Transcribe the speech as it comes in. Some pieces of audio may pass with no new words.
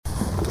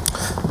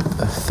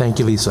Thank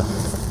you, Lisa.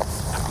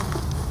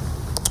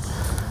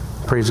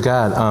 Praise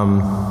God.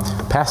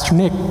 Pastor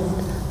Nick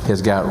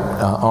has got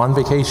on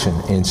vacation,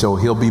 and so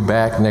he'll be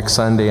back next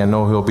Sunday. I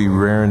know he'll be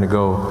raring to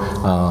go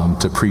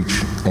to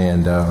preach,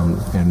 and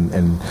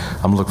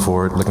I'm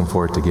looking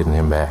forward to getting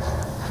him back.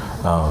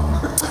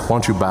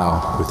 Won't you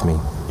bow with me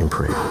in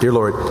prayer? Dear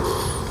Lord,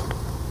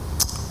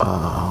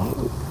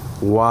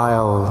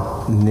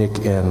 while Nick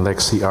and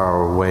Lexi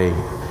are away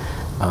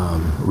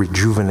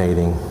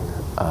rejuvenating,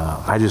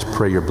 I just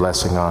pray your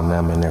blessing on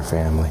them and their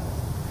family.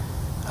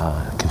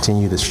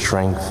 Continue to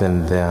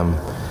strengthen them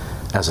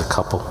as a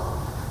couple,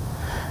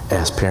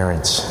 as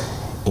parents,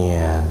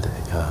 and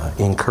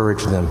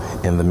encourage them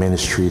in the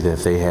ministry that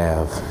they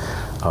have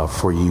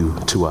for you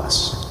to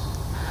us.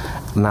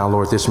 Now,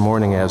 Lord, this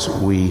morning as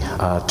we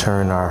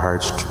turn our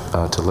hearts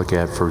to look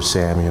at 1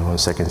 Samuel and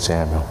 2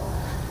 Samuel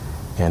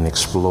and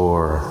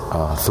explore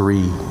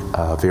three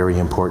very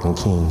important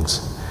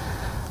kings,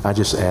 I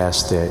just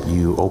ask that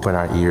you open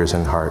our ears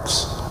and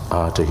hearts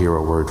to hear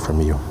a word from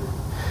you.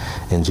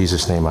 In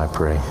Jesus' name I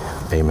pray,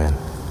 amen.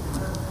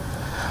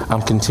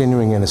 I'm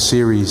continuing in a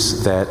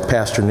series that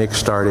Pastor Nick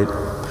started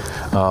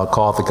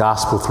called The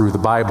Gospel Through the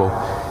Bible.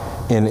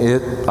 In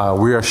it,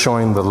 we are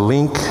showing the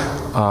link,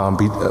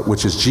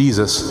 which is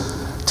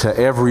Jesus, to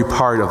every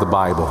part of the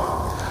Bible,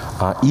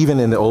 even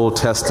in the Old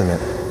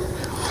Testament.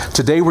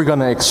 Today we're going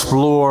to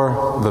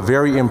explore the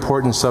very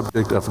important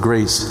subject of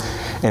grace,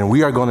 and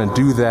we are going to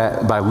do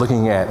that by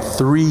looking at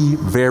three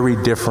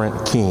very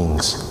different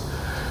kings.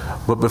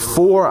 But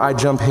before I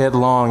jump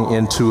headlong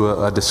into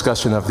a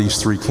discussion of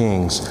these three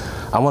kings,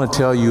 I want to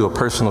tell you a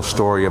personal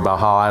story about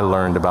how I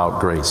learned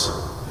about grace.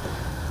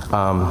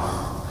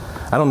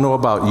 I don't know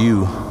about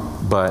you,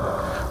 but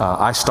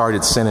I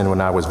started sinning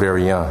when I was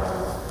very young.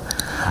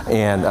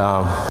 And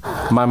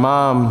my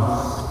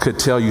mom could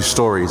tell you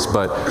stories,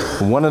 but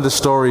one of the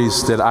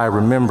stories that I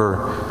remember,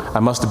 I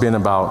must have been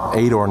about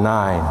 8 or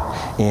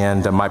 9,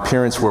 and my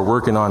parents were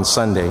working on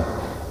Sunday,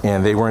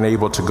 and they weren't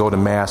able to go to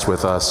Mass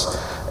with us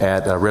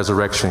at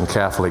Resurrection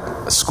Catholic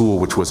School,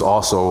 which was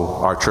also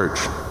our church.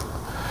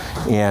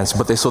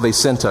 But they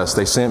sent us.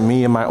 They sent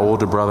me and my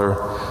older brother.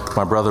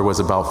 My brother was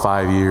about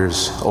 5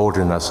 years older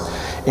than us,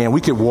 and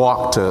we could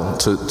walk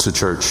to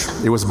church.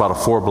 It was about a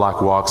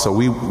 4-block walk, so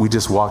we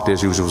just walked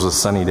as usual. It was a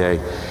sunny day,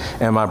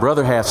 and my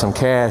brother had some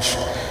cash,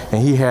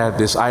 and he had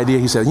this idea.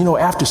 He said,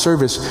 after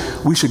service,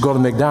 we should go to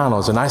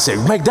McDonald's. And I said,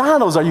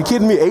 McDonald's? Are you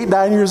kidding me? 8,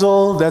 9 years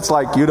old? That's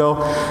like,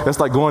 that's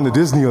like going to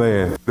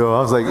Disneyland. I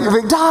was like,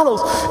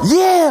 McDonald's?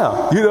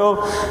 Yeah!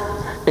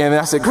 And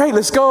I said, great,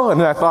 let's go. And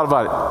then I thought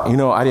about it.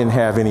 I didn't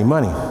have any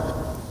money.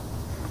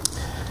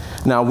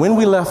 Now, when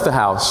we left the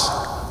house,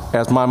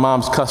 as my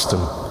mom's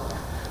custom,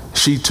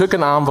 she took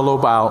an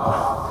envelope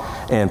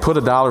out and put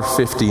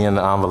 $1.50 in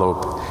the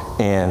envelope.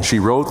 And she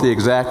wrote the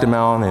exact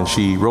amount, and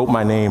she wrote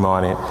my name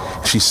on it.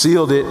 She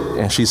sealed it,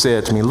 and she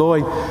said to me,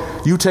 Lloyd,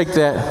 you take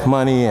that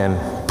money and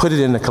put it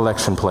in the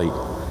collection plate.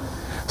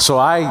 So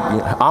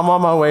I'm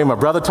on my way. My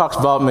brother talks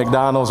about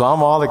McDonald's.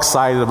 I'm all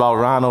excited about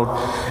Ronald.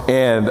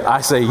 And I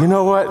say, you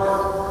know what?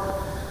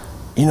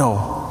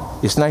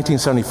 It's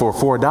 1974.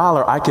 For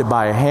 $1, I could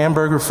buy a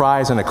hamburger,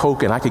 fries, and a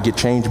Coke, and I could get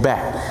change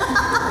back.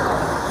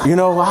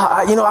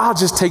 I'll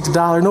just take the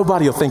 $1.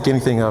 Nobody will think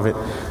anything of it.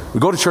 We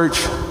go to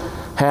church,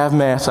 have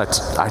Mass.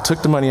 I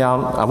took the money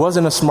out. I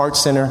wasn't a smart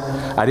sinner.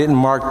 I didn't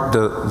mark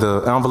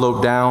the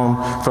envelope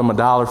down from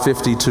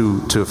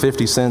 $1.50 to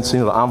 50 cents.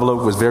 The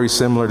envelope was very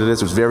similar to this.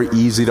 It was very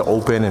easy to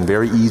open and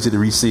very easy to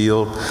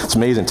reseal. It's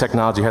amazing.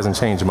 Technology hasn't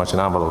changed much in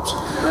envelopes.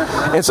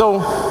 And so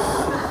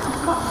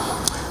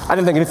I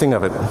didn't think anything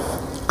of it.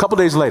 A couple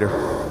days later,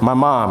 my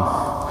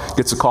mom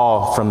gets a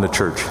call from the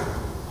church.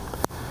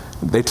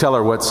 They tell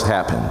her what's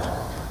happened.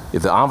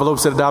 If the envelope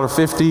said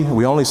 $1.50,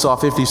 we only saw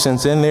 50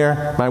 cents in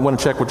there. Might want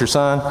to check with your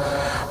son.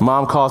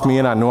 Mom calls me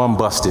in. I know I'm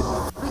busted.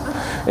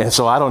 And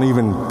so I don't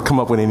even come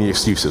up with any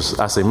excuses.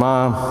 I say,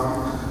 Mom,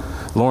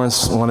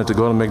 Lawrence wanted to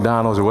go to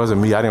McDonald's. It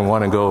wasn't me. I didn't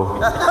want to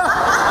go.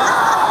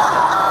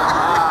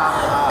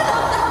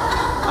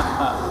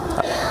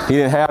 He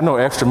didn't have no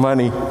extra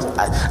money.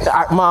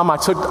 Mom, I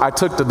took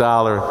the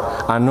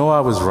 $1. I know I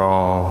was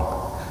wrong.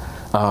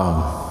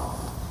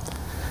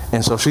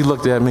 And so she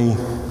looked at me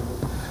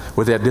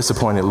with that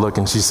disappointed look,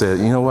 and she said,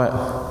 you know what?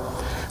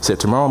 Said,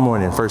 tomorrow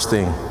morning, first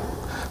thing,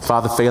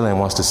 Father Phelan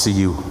wants to see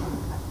you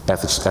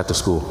at the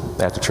school,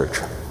 at the church.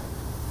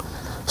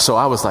 So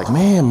I was like,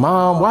 man,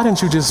 Mom, why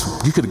didn't you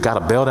could have got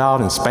a belt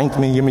out and spanked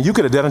me. You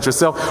could have done it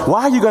yourself.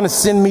 Why are you going to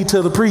send me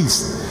to the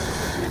priest?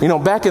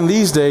 Back in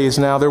these days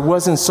now, there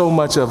wasn't so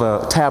much of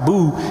a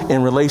taboo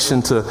in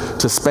relation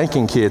to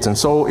spanking kids. And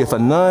so if a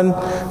nun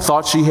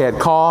thought she had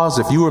cause,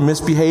 if you were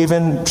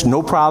misbehaving,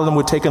 no problem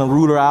with taking a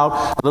ruler out,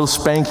 a little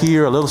spank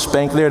here, a little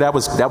spank there. That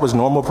was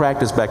normal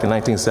practice back in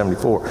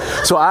 1974.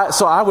 So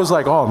I was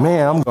like, oh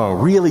man, I'm going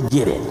to really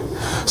get it.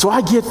 So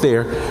I get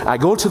there, I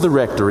go to the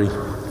rectory,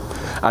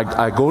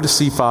 I go to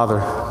see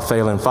Father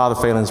Phelan. Father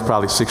Phelan's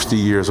probably 60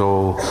 years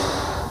old.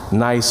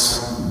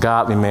 Nice,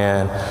 godly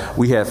man.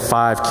 We had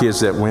 5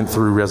 kids that went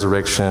through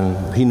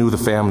Resurrection. He knew the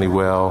family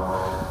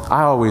well.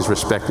 I always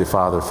respected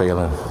Father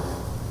Phelan.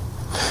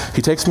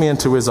 He takes me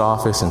into his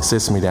office and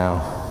sits me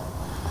down.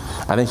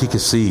 I think he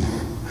could see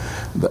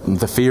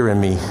the fear in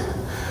me.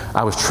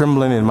 I was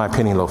trembling in my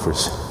penny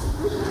loafers.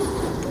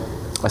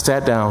 I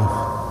sat down,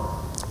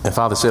 and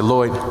Father said,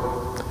 Lloyd,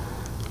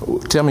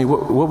 tell me,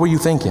 what were you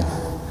thinking?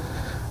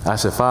 I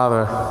said,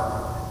 Father,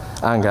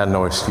 I ain't got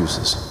no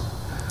excuses.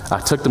 I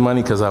took the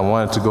money because I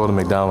wanted to go to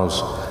McDonald's.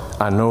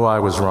 I know I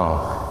was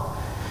wrong.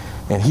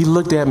 And he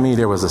looked at me.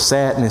 There was a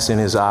sadness in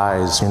his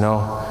eyes,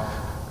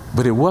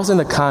 but it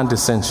wasn't a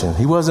condescension.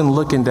 He wasn't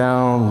looking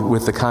down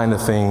with the kind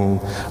of thing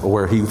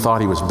where he thought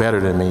he was better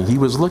than me. He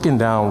was looking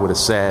down with a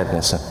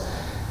sadness.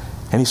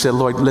 And he said,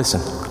 Lloyd,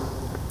 listen,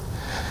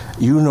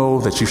 you know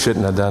that you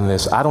shouldn't have done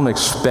this. I don't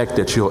expect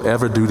that you'll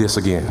ever do this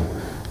again.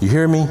 You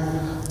hear me?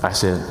 I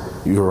said,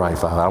 you're right,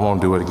 Father. I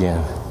won't do it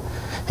again.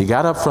 He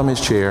got up from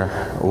his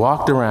chair,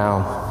 walked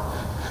around,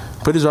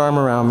 put his arm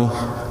around me,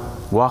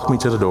 walked me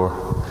to the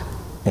door,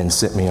 and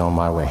sent me on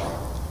my way.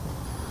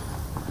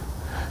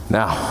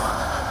 Now,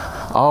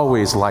 I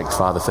always liked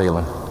Father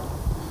Phelan,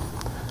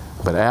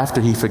 but after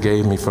he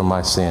forgave me for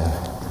my sin,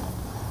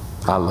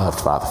 I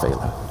loved Father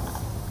Phelan.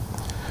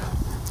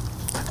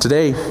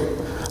 Today,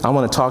 I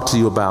want to talk to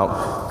you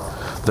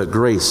about the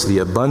grace, the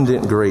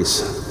abundant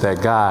grace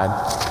that God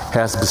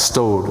has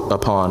bestowed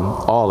upon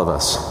all of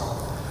us.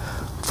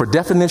 For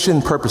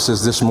definition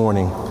purposes this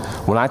morning,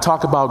 when I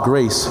talk about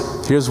grace,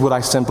 here's what I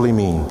simply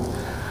mean.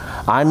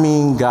 I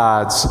mean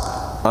God's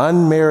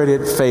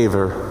unmerited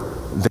favor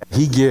that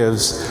he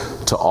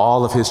gives to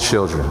all of his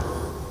children.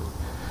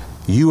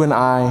 You and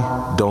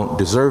I don't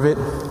deserve it,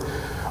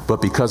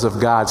 but because of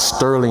God's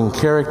sterling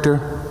character,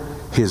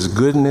 his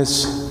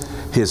goodness,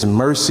 his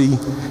mercy,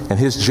 and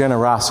his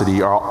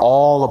generosity are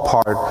all a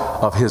part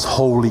of his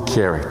holy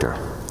character.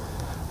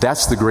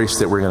 That's the grace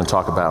that we're going to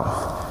talk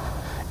about.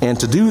 And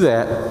to do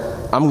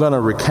that, I'm going to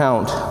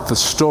recount the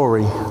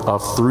story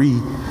of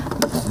 3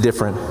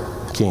 different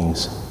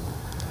kings.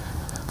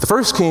 The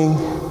first king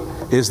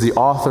is the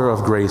author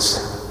of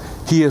grace.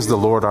 He is the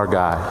Lord our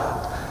God.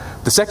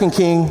 The second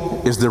king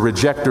is the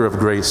rejecter of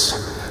grace.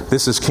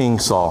 This is King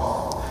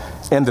Saul.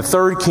 And the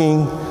third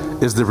king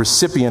is the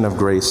recipient of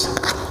grace.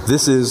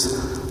 This is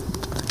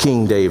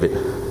King David.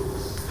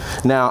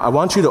 Now, I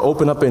want you to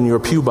open up in your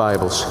pew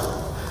Bibles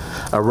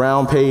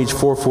around page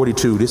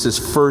 442. This is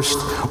first,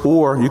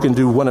 or you can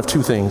do one of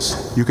 2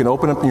 things. You can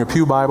open up in your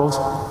pew Bibles,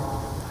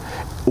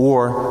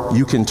 or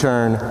you can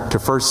turn to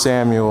 1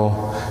 Samuel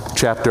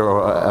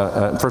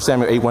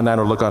 8:19,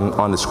 or look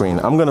on the screen.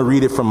 I'm going to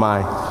read it from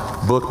my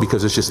book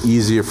because it's just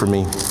easier for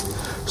me.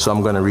 So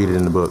I'm going to read it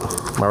in the book.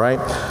 All right?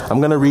 I'm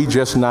going to read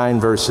just 9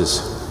 verses.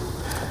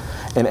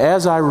 And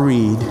as I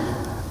read,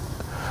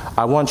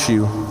 I want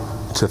you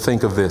to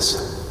think of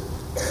this.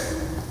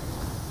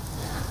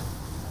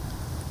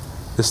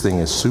 This thing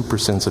is super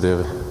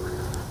sensitive,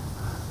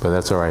 but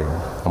that's all right.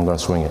 I'm going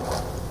to swing it.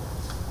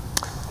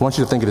 I want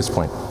you to think of this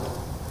point.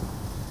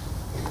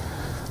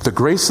 The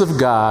grace of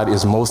God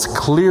is most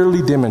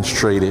clearly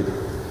demonstrated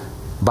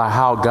by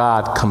how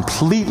God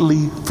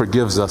completely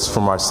forgives us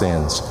from our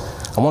sins.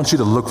 I want you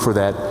to look for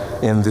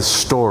that in this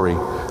story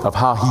of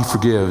how he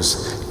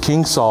forgives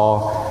King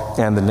Saul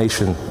and the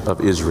nation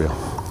of Israel.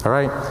 All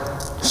right?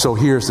 So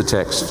here's the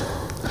text.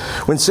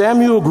 When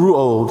Samuel grew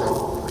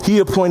old, he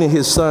appointed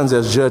his sons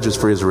as judges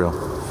for Israel.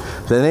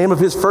 The name of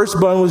his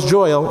firstborn was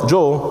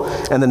Joel,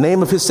 and the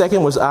name of his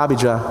second was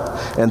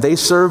Abijah, and they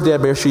served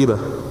at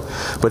Beersheba.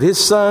 But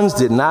his sons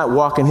did not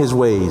walk in his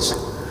ways.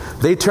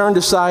 They turned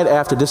aside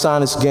after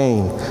dishonest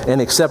gain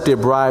and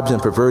accepted bribes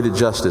and perverted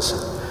justice.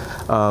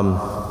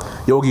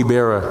 Yogi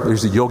Berra,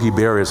 there's the Yogi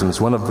Berraisms.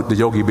 One of the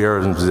Yogi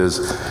Berraisms is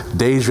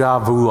deja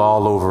vu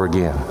all over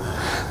again.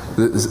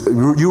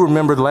 You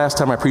remember the last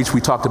time I preached, we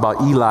talked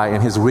about Eli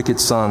and his wicked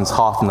sons,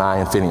 Hophni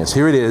and Phinehas.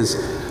 Here it is.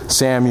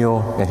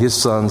 Samuel and his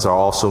sons are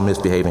also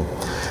misbehaving.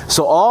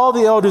 So all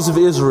the elders of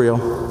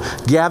Israel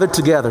gathered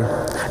together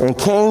and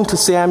came to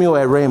Samuel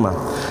at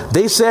Ramah.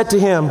 They said to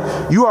him,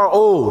 "You are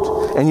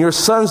old, and your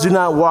sons do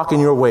not walk in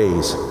your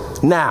ways.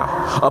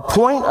 Now,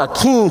 appoint a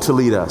king to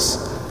lead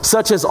us,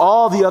 such as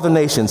all the other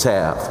nations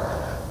have."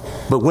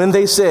 But when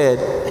they said,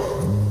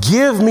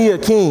 "Give me a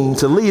king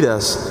to lead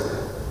us,"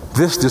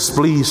 this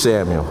displeased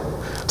Samuel.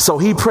 So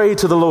he prayed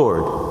to the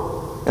Lord,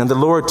 and the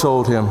Lord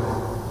told him,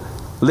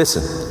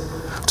 "Listen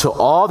to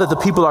all that the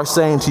people are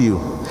saying to you.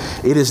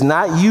 It is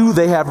not you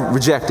they have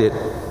rejected,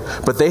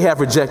 but they have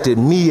rejected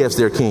me as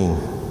their king,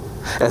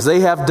 as they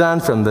have done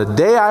from the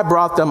day I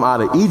brought them out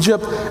of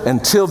Egypt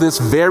until this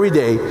very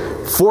day,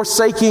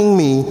 forsaking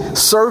me,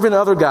 serving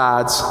other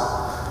gods,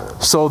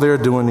 so they're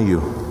doing to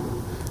you.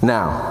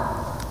 Now,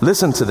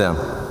 listen to them,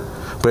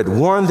 but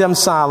warn them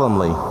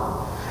solemnly,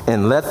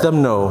 and let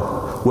them know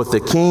what the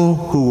king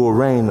who will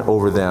reign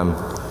over them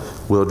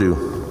will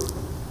do."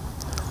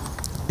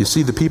 You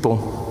see, the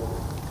people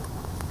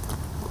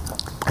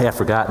had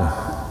forgotten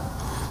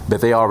that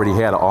they already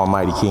had an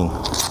almighty king.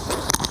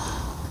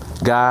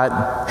 God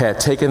had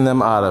taken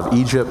them out of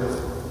Egypt,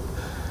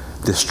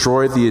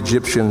 destroyed the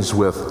Egyptians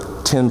with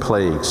 10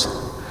 plagues,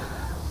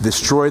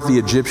 destroyed the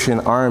Egyptian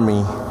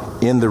army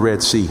in the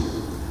Red Sea,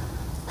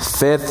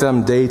 fed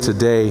them day to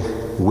day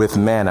with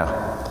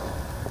manna,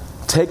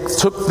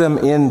 took them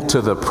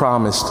into the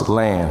promised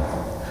land,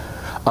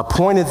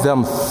 appointed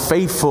them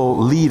faithful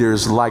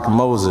leaders like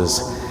Moses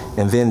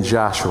and then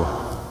Joshua.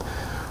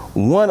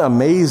 One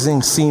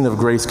amazing scene of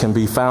grace can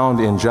be found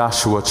in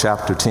Joshua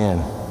chapter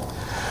 10.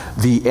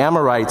 The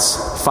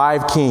Amorites,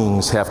 5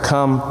 kings, have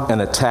come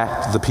and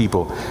attacked the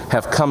people,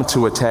 have come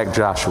to attack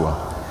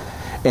Joshua.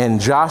 And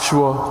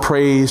Joshua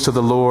prays to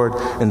the Lord,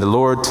 and the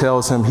Lord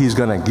tells him he's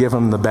going to give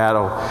him the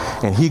battle,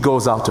 and he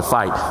goes out to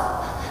fight.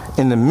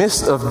 In the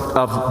midst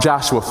of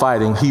Joshua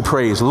fighting, he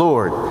prays,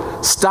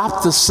 Lord,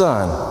 stop the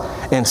sun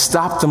and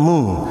stop the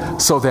moon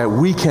so that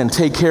we can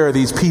take care of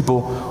these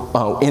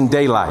people in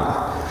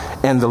daylight.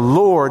 And the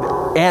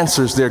Lord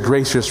answers their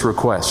gracious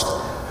request.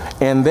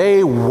 And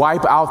they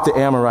wipe out the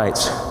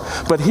Amorites.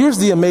 But here's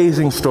the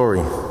amazing story.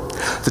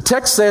 The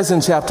text says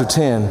in chapter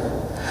 10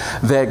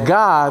 that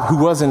God,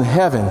 who was in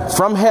heaven,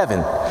 from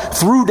heaven,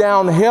 threw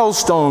down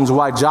hailstones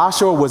while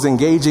Joshua was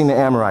engaging the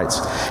Amorites,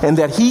 and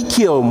that he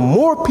killed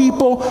more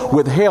people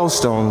with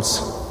hailstones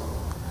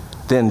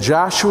than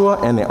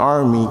Joshua and the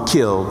army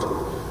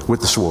killed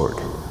with the sword.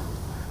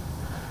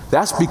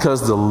 That's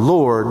because the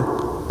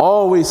Lord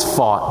always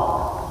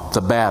fought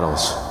the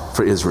battles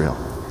for Israel.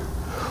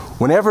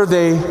 Whenever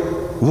they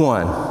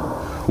won,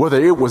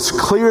 whether it was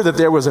clear that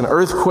there was an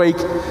earthquake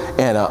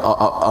and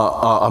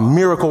a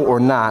miracle or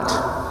not,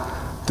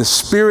 the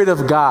Spirit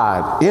of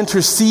God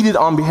interceded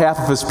on behalf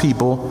of his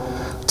people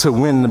to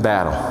win the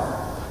battle.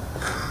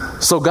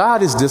 So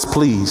God is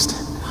displeased.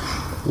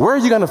 Where are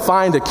you going to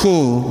find a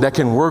king that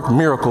can work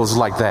miracles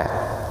like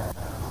that?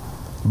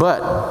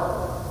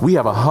 But we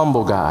have a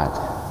humble God.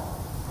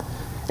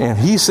 And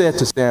he said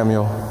to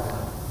Samuel,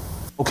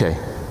 okay,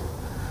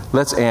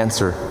 let's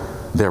answer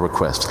their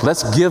request.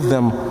 Let's give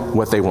them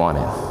what they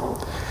wanted.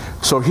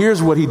 So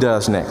here's what he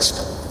does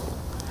next.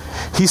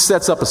 He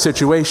sets up a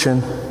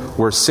situation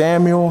where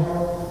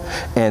Samuel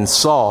and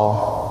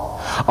Saul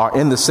are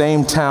in the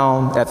same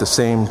town at the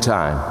same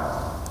time.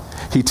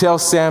 He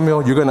tells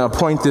Samuel, you're going to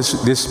appoint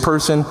this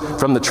person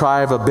from the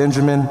tribe of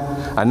Benjamin.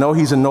 I know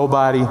he's a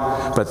nobody,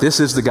 but this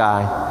is the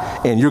guy.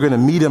 And you're going to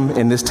meet him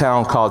in this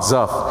town called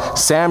Zuph.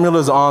 Samuel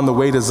is on the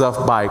way to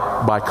Zuph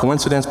by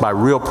coincidence, by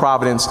real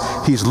providence.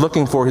 He's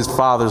looking for his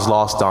father's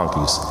lost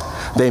donkeys.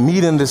 They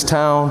meet in this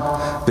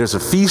town. There's a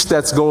feast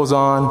that goes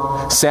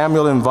on.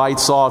 Samuel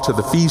invites Saul to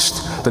the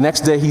feast. The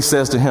next day he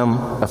says to him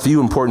a few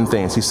important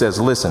things. He says,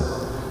 listen,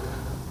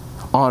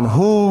 on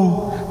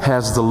whom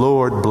has the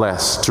Lord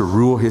blessed to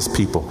rule his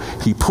people?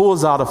 He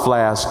pulls out a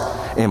flask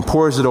and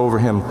pours it over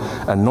him,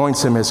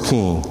 anoints him as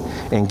king,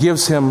 and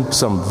gives him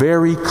some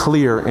very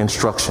clear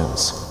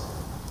instructions.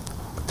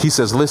 He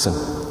says, listen,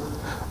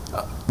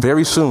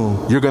 very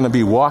soon you're going to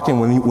be walking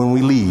when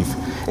we leave,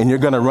 and you're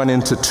going to run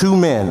into 2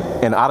 men,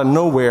 and out of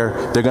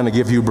nowhere they're going to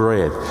give you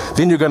bread.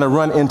 Then you're going to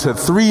run into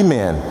 3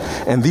 men,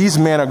 and these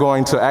men are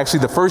going to, actually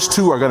the first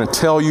 2 are going to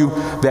tell you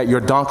that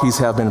your donkeys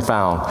have been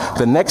found.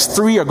 The next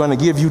 3 are going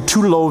to give you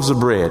 2 loaves of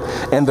bread,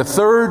 and the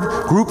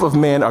third group of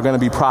men are going to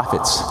be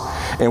prophets.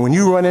 And when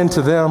you run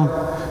into them,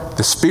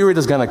 the Spirit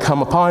is going to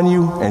come upon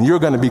you, and you're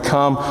going to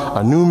become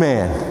a new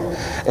man.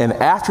 And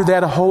after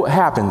that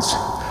happens,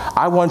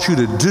 I want you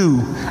to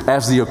do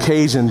as the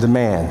occasion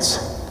demands.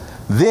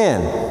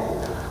 Then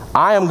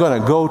I am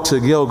going to go to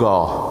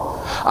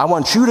Gilgal. I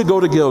want you to go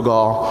to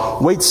Gilgal,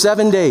 wait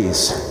 7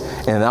 days,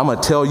 and I'm going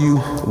to tell you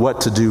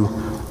what to do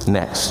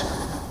next.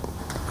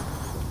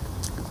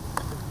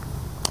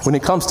 When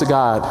it comes to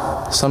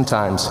God,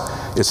 sometimes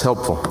it's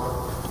helpful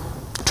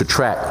to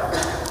track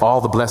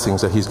all the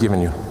blessings that he's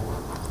given you.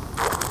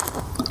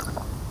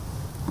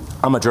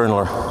 I'm a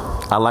journaler.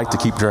 I like to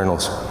keep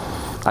journals.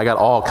 I got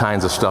all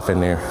kinds of stuff in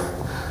there.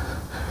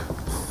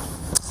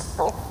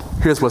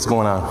 Here's what's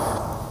going on.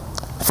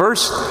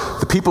 First,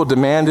 the people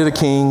demanded a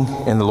king,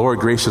 and the Lord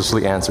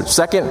graciously answered.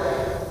 Second,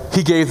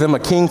 he gave them a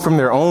king from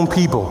their own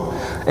people,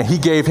 and he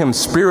gave him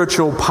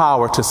spiritual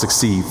power to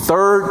succeed.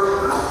 Third,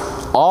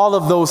 all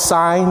of those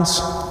signs,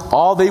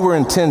 all they were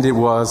intended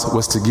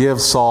was to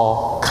give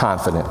Saul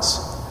confidence.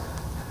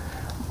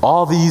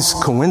 All these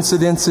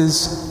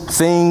coincidences,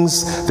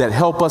 things that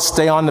help us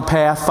stay on the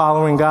path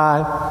following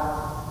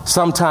God,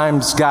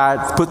 sometimes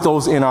God put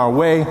those in our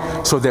way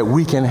so that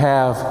we can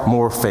have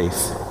more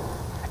faith.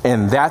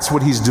 And that's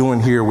what he's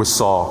doing here with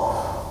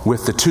Saul,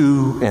 with the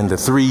 2 and the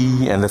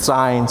 3 and the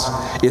signs.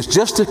 It's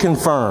just to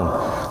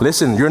confirm,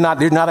 listen, you're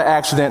not an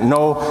accident.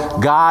 No,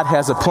 God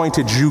has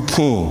appointed you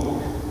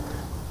king.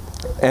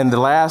 And the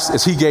last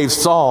is he gave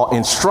Saul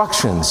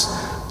instructions.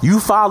 You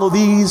follow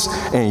these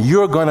and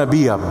you're going to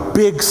be a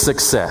big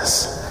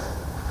success.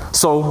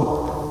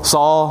 So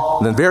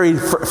Saul, the very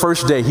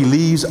first day he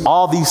leaves,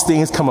 all these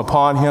things come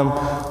upon him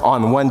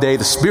on one day.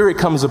 The Spirit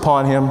comes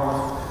upon him.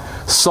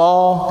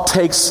 Samuel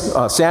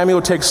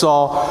takes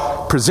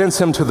Saul, presents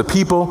him to the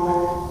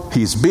people.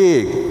 He's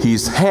big,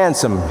 he's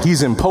handsome,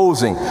 he's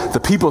imposing.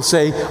 The people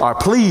are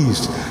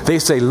pleased. They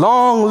say,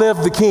 long live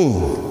the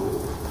king.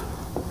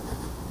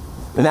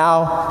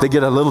 Now they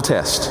get a little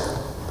test.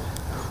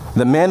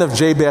 the men of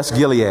Jabesh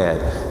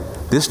Gilead.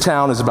 This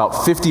town is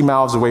about 50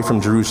 miles away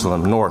from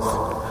Jerusalem,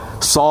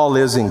 north. Saul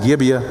lives in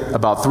Gibeah,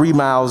 about 3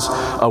 miles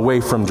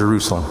away from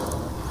Jerusalem.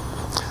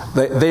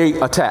 They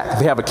attack.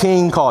 They have a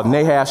king called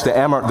Nahash, the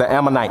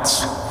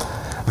Ammonites.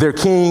 Their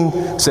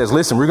king says,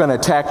 listen, we're going to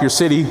attack your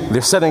city.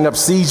 They're setting up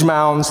siege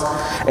mounds.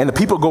 And the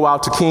people go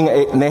out to King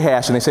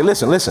Nahash and they say,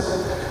 listen,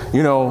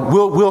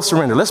 we'll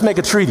surrender. Let's make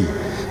a treaty.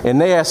 And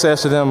Nahash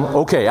says to them,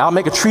 okay, I'll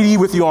make a treaty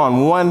with you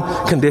on one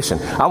condition.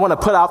 I want to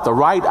put out the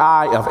right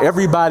eye of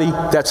everybody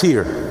that's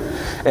here.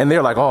 And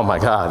they're like, oh my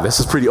God,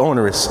 this is pretty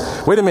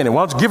onerous. Wait a minute,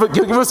 why don't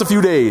you give us a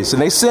few days?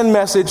 And they send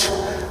message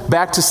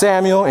back to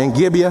Samuel in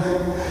Gibeah.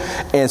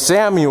 And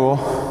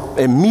Samuel,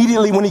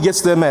 immediately when he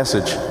gets the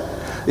message,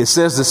 it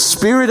says the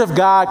Spirit of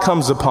God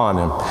comes upon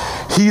him.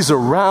 He's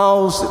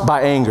aroused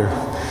by anger.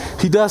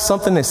 He does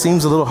something that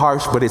seems a little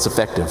harsh, but it's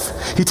effective.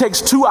 He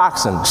takes 2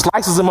 oxen,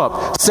 slices them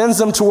up, sends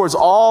them towards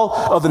all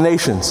of the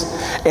nations.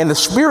 And the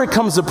Spirit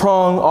comes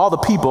upon all the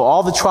people,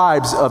 all the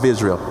tribes of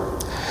Israel.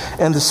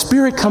 And the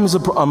Spirit comes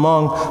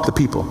among the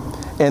people.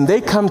 And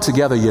they come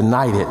together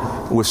united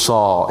with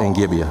Saul and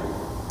Gibeah.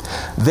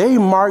 They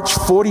march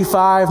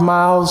 45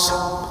 miles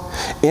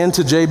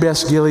into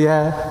Jabesh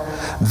Gilead.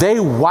 They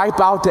wipe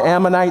out the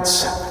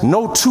Ammonites.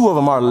 No 2 of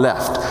them are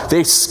left.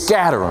 They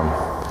scatter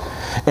them.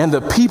 And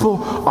the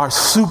people are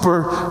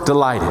super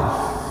delighted.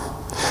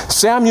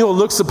 Samuel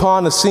looks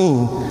upon the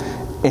scene,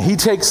 and he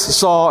takes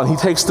Saul and he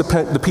takes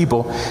the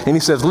people, and he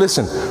says,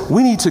 listen,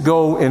 we need to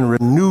go and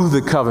renew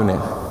the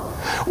covenant.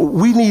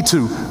 We need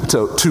to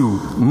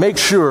make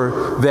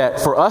sure that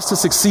for us to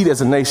succeed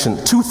as a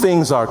nation, 2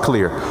 things are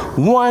clear.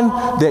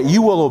 1, that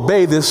you will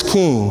obey this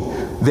king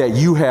that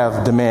you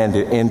have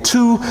demanded. And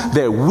 2,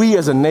 that we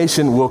as a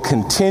nation will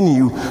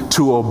continue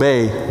to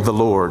obey the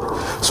Lord.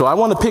 So I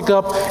want to pick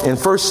up in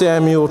 1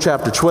 Samuel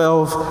chapter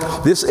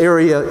 12. This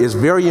area is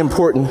very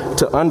important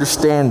to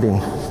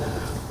understanding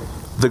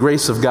the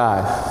grace of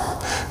God.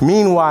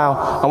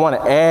 Meanwhile, I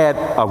want to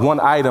add one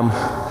item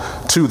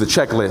to the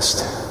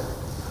checklist.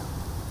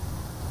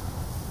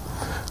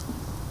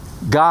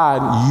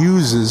 God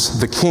uses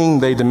the king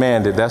they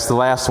demanded, that's the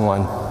last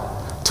one,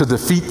 to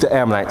defeat the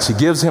Ammonites. He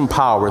gives him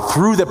power.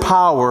 Through the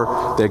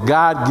power that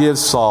God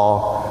gives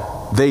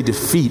Saul, they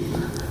defeat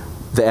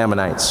the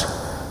Ammonites.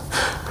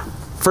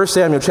 1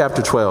 Samuel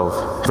chapter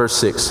 12, verse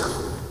 6.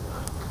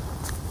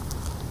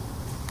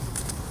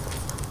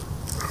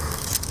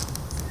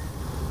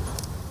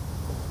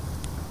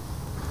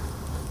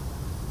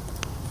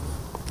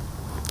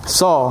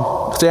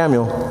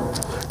 Samuel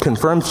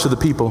confirms to the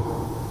people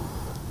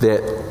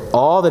that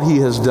all that he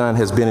has done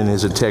has been in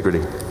his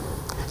integrity.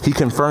 He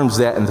confirms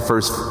that in the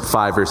first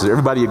 5 verses.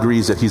 Everybody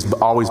agrees that he's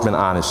always been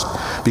honest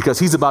because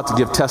he's about to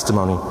give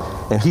testimony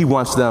and he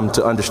wants them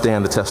to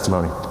understand the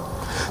testimony.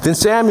 Then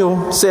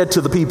Samuel said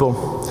to the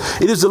people,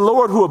 "It is the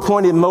Lord who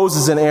appointed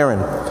Moses and Aaron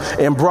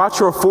and brought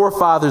your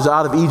forefathers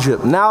out of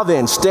Egypt. Now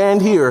then,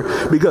 stand here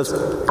because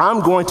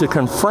I'm going to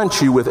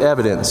confront you with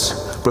evidence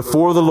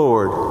before the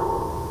Lord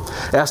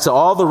as to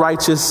all the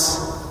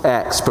righteous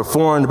acts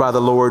performed by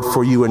the Lord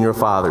for you and your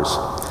fathers.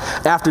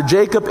 After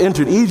Jacob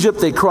entered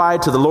Egypt, they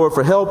cried to the Lord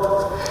for help,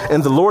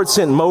 and the Lord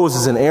sent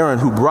Moses and Aaron,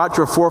 who brought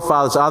your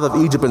forefathers out of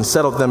Egypt and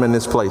settled them in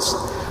this place.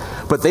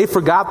 But they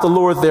forgot the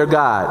Lord their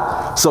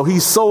God, so he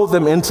sold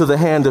them into the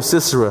hand of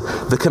Sisera,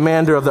 the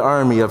commander of the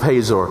army of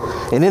Hazor,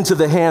 and into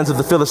the hands of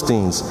the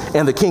Philistines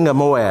and the king of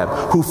Moab,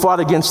 who fought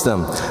against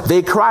them.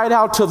 They cried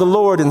out to the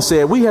Lord and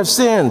said, 'We have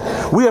sinned,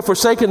 we have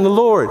forsaken the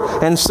Lord,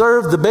 and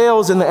served the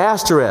Baals and the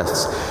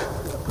Ashtoreths,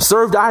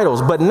 served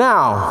idols. But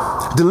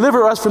now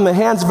deliver us from the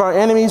hands of our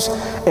enemies,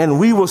 and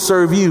we will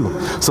serve you.'"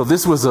 So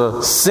this was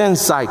a sin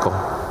cycle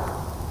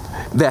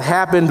that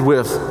happened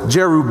with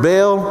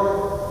Jerubbaal,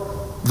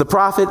 the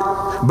prophet,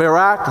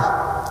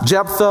 Barak,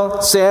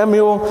 Jephthah,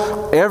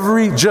 Samuel.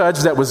 Every judge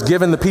that was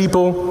given the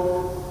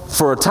people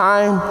for a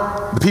time,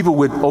 the people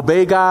would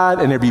obey God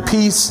and there'd be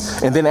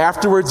peace, and then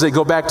afterwards they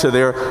go back to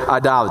their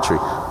idolatry.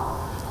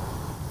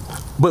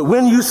 But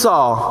when you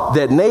saw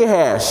that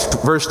Nahash,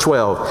 verse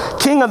 12,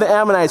 king of the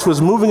Ammonites,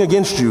 was moving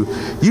against you,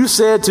 you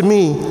said to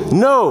me,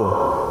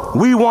 "No,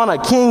 we want a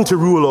king to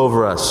rule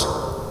over us,"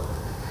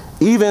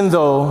 even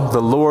though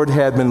the Lord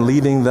had been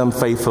leading them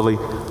faithfully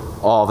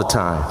all the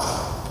time.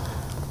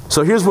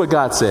 So here's what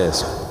God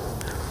says.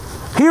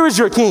 Here is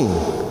your king,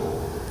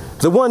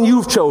 the one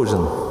you've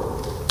chosen,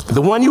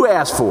 the one you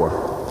asked for.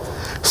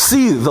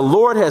 See, the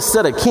Lord has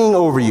set a king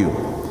over you.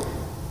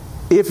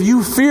 If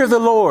you fear the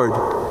Lord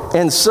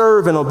and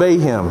serve and obey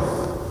him.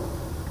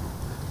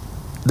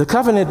 The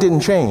covenant didn't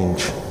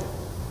change.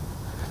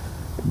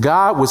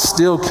 God was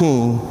still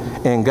king,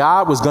 and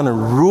God was going to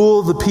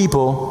rule the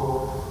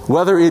people,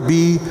 whether it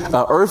be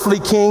an earthly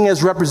king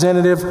as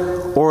representative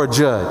or a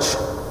judge.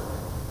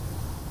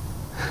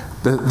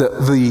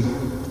 The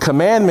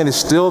commandment is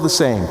still the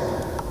same.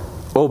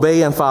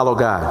 Obey and follow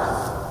God.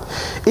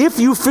 If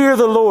you fear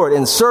the Lord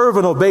and serve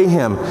and obey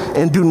him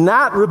and do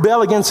not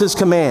rebel against his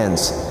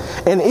commands,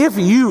 and if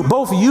you,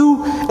 both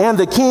you and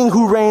the king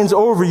who reigns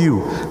over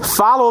you,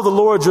 follow the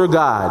Lord your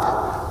God,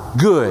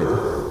 good.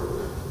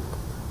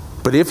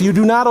 But if you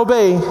do not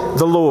obey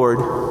the Lord,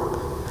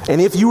 and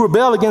if you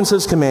rebel against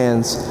his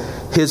commands,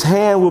 his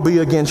hand will be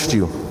against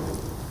you.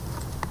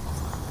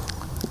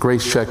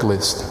 Grace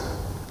checklist.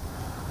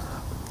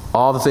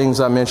 All the things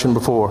I mentioned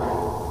before.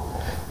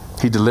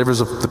 He delivers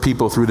the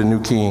people through the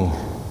new king.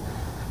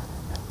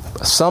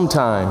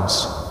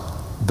 Sometimes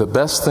the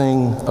best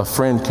thing a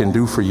friend can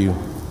do for you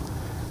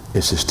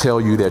is to tell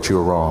you that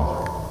you're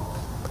wrong.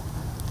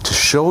 To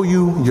show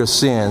you your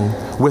sin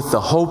with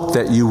the hope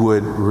that you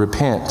would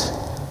repent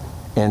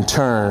and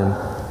turn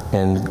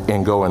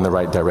and go in the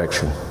right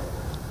direction.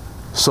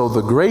 So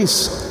the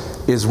grace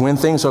is when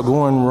things are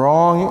going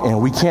wrong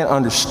and we can't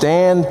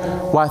understand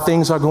why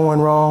things are going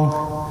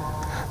wrong.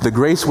 The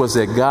grace was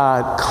that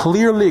God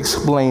clearly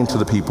explained to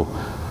the people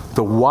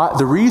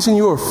the reason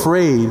you're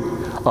afraid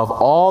of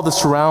all the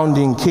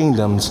surrounding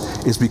kingdoms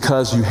is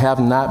because you have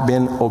not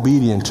been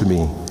obedient to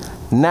me.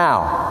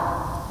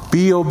 Now,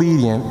 be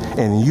obedient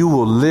and you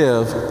will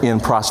live in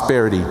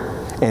prosperity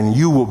and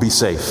you will be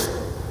safe.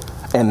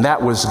 And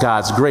that was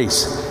God's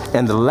grace.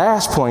 And the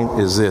last point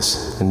is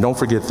this, and don't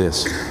forget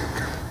this.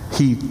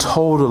 He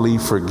totally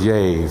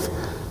forgave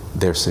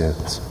their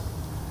sins.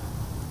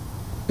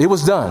 It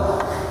was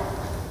done.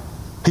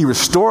 He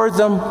restored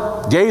them,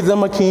 gave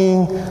them a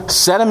king,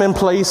 set them in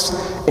place,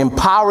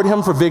 empowered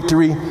him for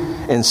victory,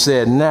 and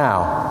said,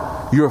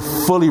 now you're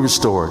fully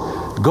restored.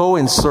 Go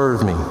and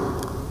serve me.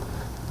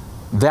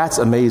 That's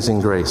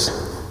amazing grace.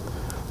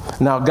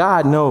 Now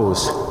God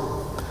knows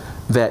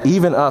that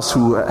even us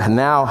who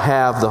now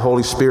have the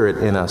Holy Spirit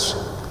in us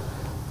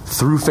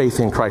through faith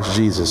in Christ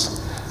Jesus,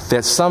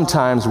 that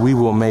sometimes we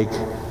will make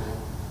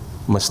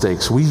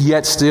mistakes. We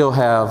yet still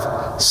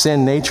have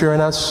sin nature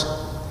in us.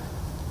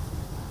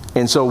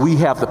 And so we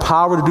have the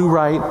power to do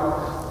right,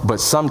 but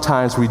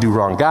sometimes we do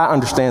wrong. God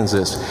understands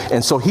this.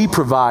 And so he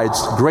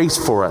provides grace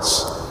for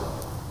us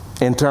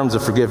in terms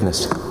of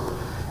forgiveness.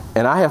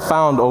 And I have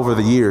found over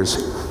the years,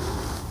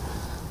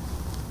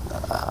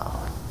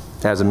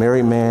 as a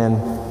married man,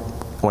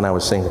 when I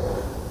was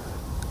single,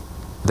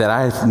 that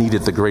I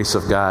needed the grace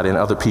of God and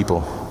other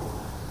people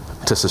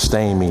to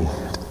sustain me,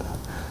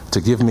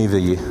 to give me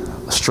the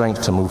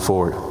strength to move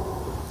forward.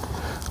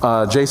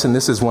 Jason,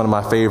 this is one of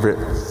my favorite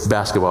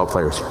basketball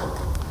players,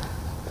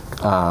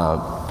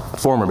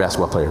 former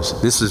basketball players.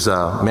 This is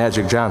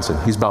Magic Johnson.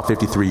 He's about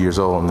 53 years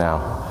old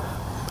now.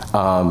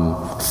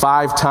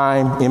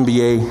 5-time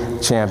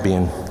NBA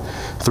champion,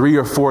 3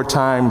 or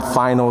 4-time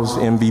finals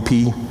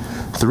MVP,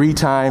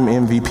 3-time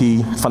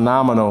MVP,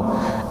 phenomenal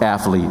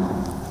athlete,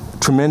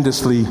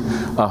 tremendously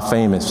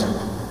famous.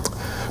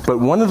 But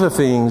one of the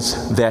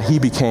things that he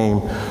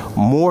became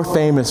more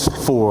famous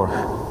for,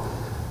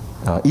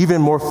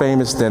 even more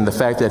famous than the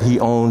fact that he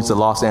owns the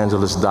Los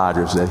Angeles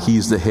Dodgers, that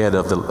he's the head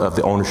of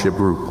the ownership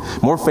group,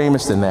 more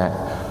famous than that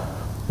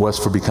was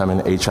for becoming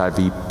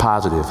HIV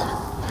positive.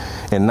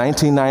 In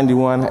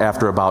 1991,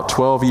 after about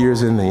 12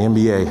 years in the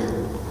NBA,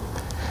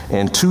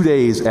 and 2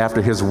 days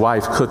after his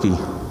wife, Cookie,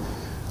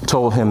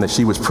 told him that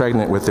she was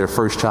pregnant with their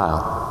first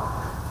child,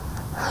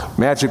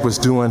 Magic was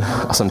doing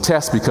some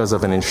tests because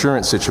of an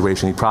insurance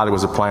situation. He probably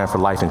was applying for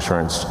life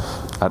insurance.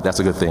 That's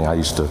a good thing. I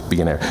used to be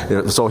in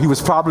there. So he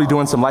was probably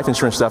doing some life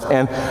insurance stuff.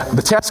 And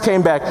the test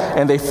came back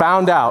and he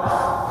found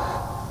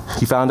out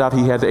he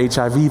had the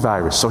HIV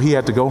virus. So he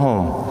had to go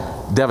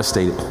home,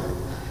 devastated,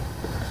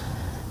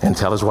 and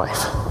tell his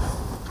wife.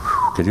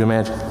 Could you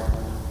imagine?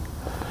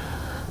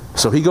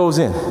 So he goes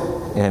in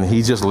and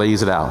he just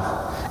lays it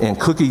out. And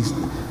Cookie,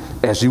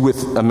 as you would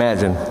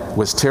imagine,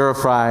 was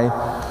terrified,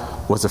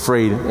 was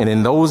afraid. And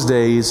in those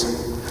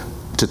days,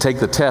 to take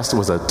the test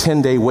was a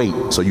 10-day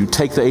wait. So you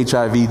take the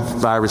HIV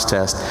virus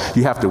test,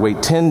 you have to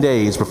wait 10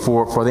 days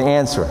for the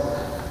answer.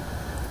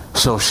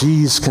 So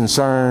she's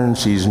concerned,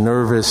 she's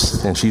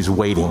nervous, and she's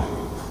waiting.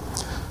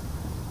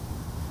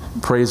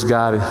 Praise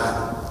God,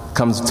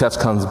 test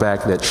comes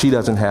back that she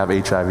doesn't have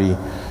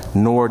HIV,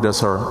 nor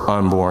does her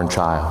unborn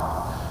child.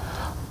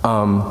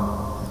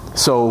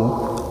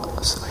 So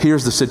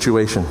here's the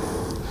situation.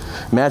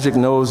 Magic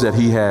knows that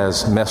he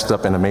has messed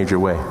up in a major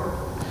way.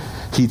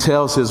 He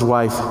tells his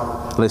wife,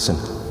 listen,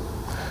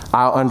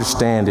 I'll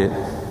understand it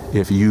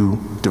if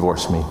you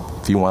divorce me,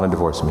 if you want to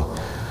divorce me.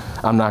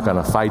 I'm not going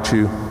to fight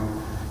you.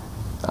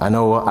 I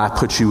know I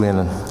put you in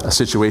a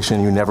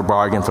situation you never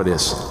bargained for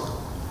this.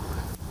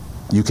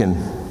 You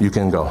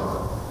can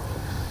go.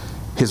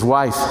 His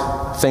wife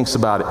thinks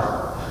about it,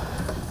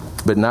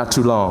 but not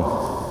too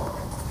long.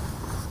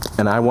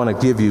 And I want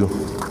to give you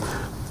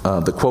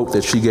the quote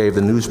that she gave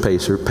the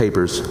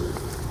newspapers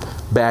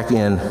back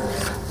in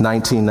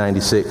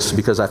 1996,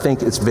 because I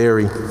think it's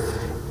very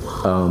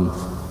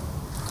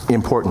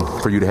important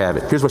for you to have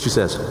it. Here's what she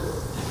says.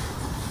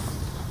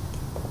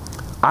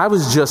 I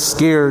was just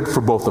scared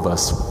for both of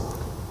us.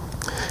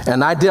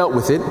 And I dealt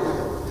with it,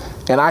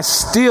 and I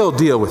still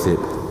deal with it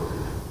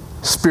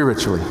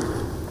spiritually.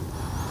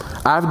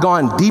 I've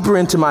gone deeper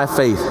into my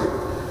faith.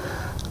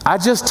 I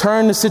just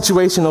turned the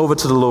situation over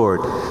to the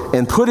Lord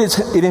and put it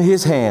in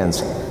His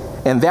hands,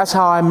 and that's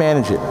how I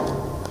manage it.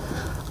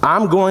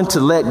 I'm going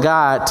to let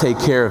God take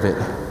care of it.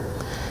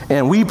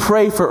 And we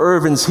pray for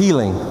Irvin's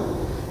healing,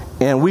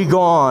 and we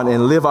go on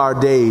and live our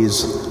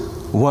days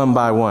one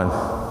by one.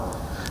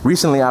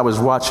 Recently, I was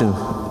watching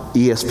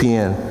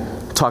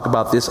ESPN talk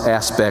about this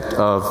aspect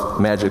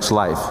of Magic's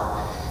life.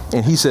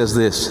 And he says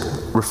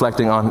this,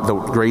 reflecting on the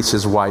grace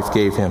his wife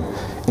gave him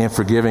and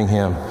forgiving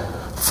him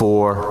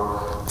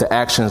for the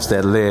actions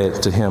that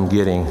led to him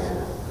getting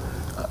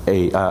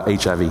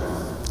HIV.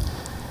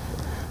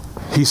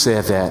 He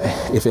said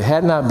that if it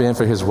had not been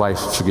for his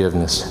wife's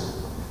forgiveness,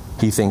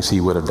 he thinks he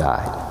would have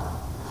died.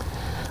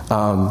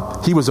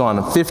 He was on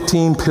a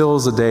 15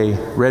 pills a day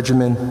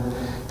regimen.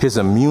 His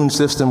immune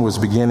system was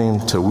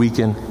beginning to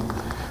weaken.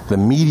 The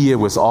media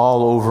was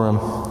all over him.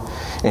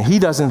 And he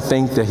doesn't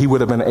think that he would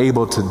have been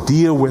able to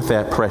deal with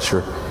that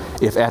pressure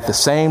if at the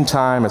same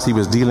time as he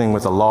was dealing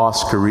with a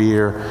lost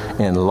career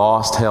and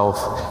lost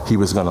health, he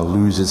was going to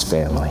lose his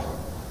family.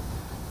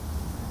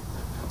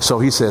 So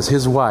he says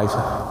his wife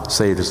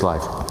saved his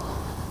life.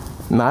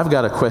 Now I've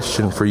got a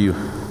question for you.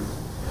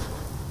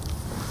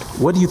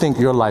 What do you think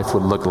your life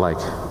would look like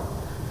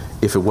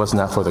if it was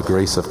not for the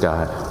grace of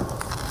God?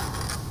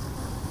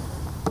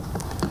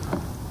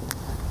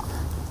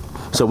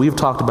 So we've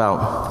talked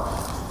about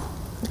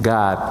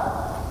God,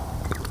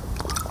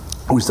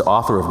 who's the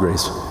author of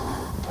grace.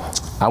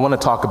 I want to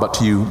talk about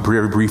to you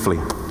very briefly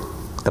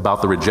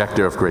about the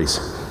rejecter of grace.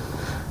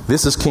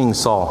 This is King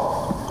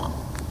Saul.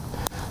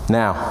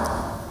 Now,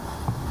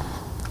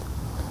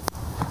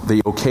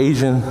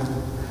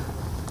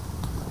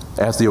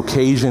 as the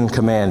occasion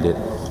commanded,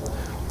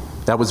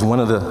 that was one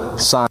of the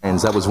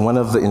signs, that was one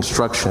of the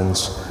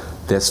instructions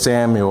that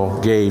Samuel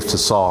gave to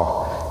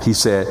Saul. He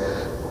said,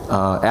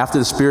 after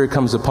the Spirit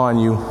comes upon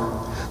you,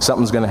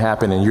 something's going to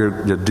happen and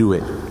you'll do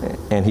it.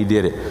 And he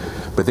did it.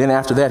 But then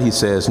after that, he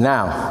says,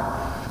 now,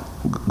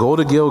 go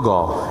to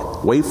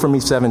Gilgal, wait for me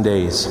 7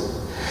 days.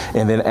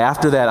 And then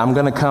after that, I'm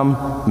going to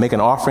come make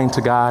an offering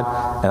to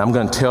God, and I'm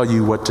going to tell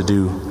you what to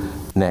do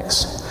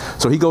next.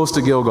 So he goes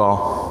to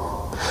Gilgal.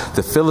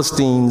 The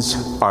Philistines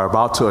are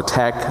about to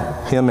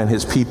attack him and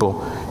his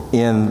people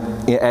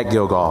at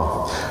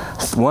Gilgal.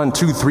 1,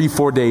 2, 3,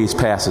 4 days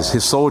passes.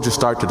 His soldiers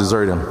start to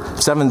desert him.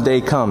 7th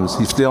day comes.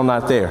 He's still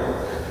not there.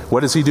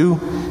 What does he do?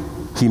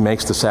 He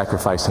makes the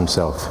sacrifice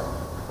himself.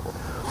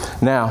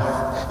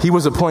 Now, he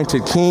was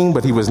appointed king,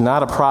 but he was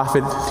not a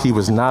prophet. He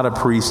was not a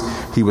priest.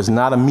 He was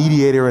not a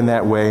mediator in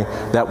that way.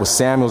 That was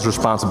Samuel's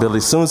responsibility.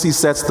 As soon as he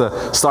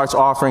starts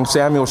offering,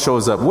 Samuel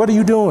shows up. What are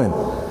you doing?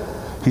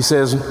 He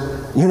says,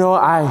 you know,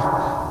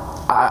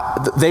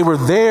 they were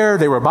there.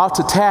 They were about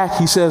to attack.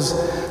 He says,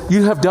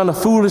 you have done a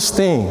foolish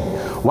thing.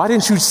 Why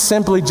didn't you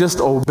simply just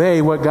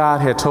obey what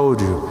God had told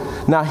you?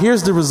 Now,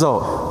 here's the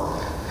result.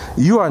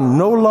 You are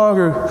no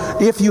longer,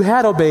 if you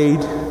had obeyed,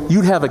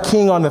 you'd have a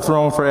king on the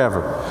throne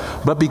forever.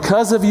 But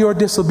because of your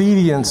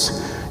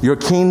disobedience, your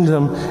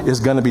kingdom is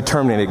going to be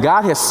terminated.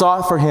 God has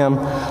sought for him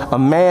a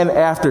man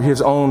after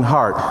his own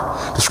heart.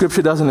 The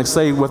scripture doesn't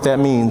say what that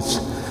means,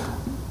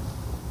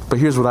 but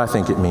here's what I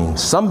think it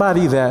means.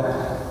 Somebody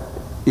that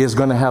is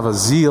going to have a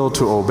zeal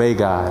to obey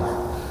God.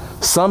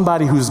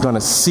 Somebody who's going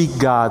to seek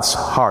God's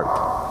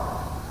heart.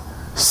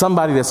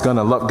 Somebody that's going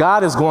to love.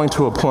 God is going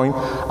to appoint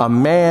a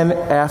man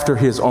after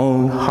his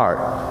own heart.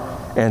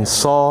 And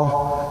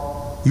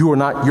Saul,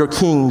 your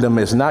kingdom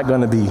is not going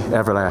to be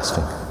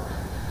everlasting.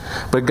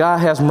 But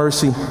God has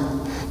mercy.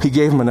 He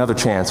gave him another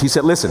chance. He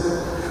said, listen,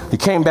 he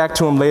came back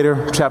to him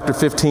later, chapter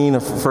 15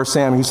 of 1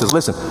 Samuel. He says,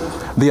 listen,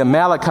 the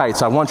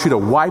Amalekites, I want you to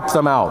wipe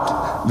them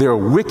out. They're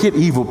wicked,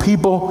 evil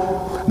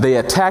people. They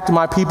attacked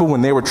my people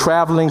when they were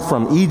traveling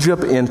from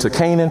Egypt into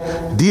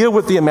Canaan. Deal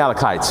with the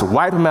Amalekites,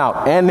 wipe them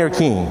out, and their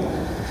king.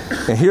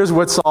 And here's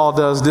what Saul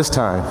does this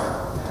time.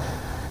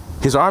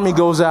 His army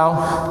goes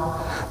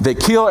out. They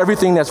kill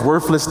everything that's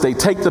worthless. They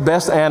take the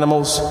best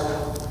animals.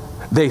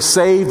 They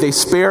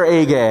spare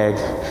Agag.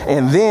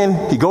 And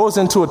then he goes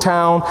into a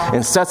town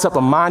and sets up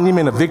a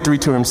monument of victory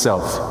to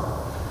himself.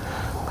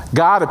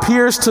 God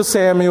appears to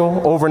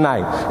Samuel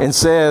overnight and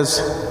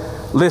says,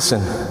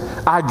 listen,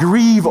 I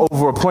grieve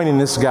over appointing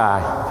this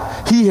guy.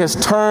 He has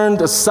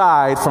turned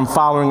aside from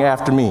following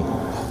after me.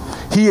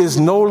 He is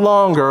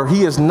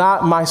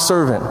not my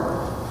servant.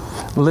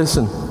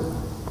 Listen,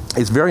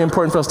 it's very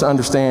important for us to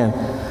understand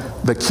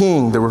the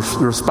king, the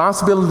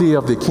responsibility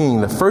of the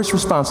king, the first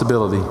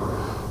responsibility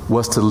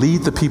was to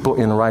lead the people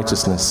in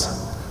righteousness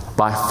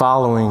by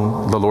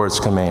following the Lord's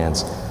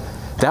commands.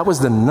 That was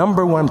the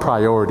number one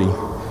priority.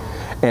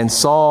 And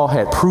Saul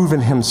had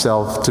proven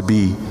himself to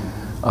be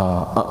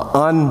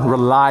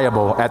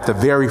unreliable at the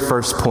very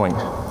first point.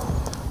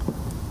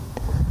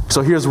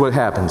 So here's what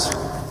happens.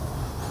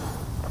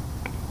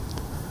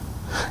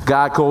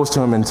 God goes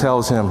to him and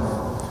tells him,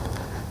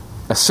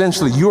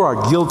 essentially, you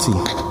are guilty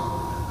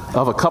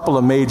of a couple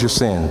of major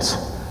sins.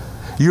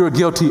 You are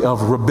guilty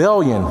of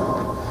rebellion,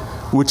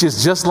 which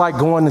is just like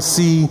going to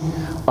see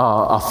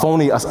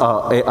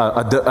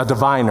a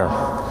diviner,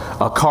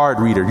 a card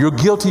reader. You're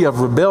guilty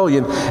of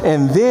rebellion,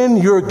 and then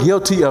you're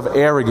guilty of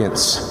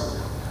arrogance,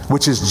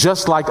 which is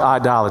just like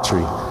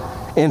idolatry,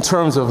 in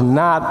terms of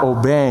not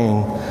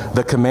obeying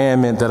the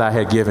commandment that I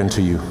had given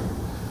to you.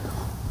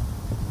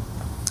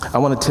 I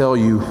want to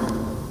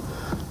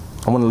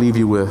leave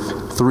you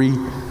with three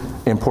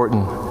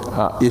important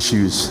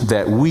issues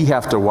that we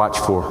have to watch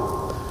for.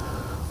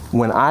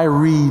 When I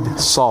read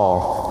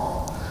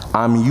Saul,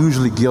 I'm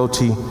usually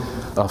guilty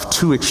of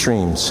two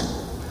extremes.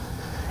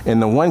 In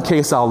the one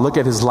case, I'll look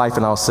at his life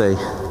and I'll say,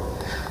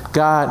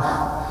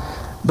 God,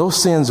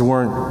 those sins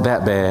weren't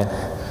that bad.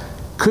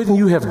 Couldn't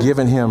you have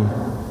given him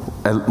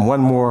one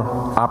more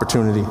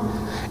opportunity?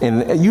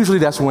 And usually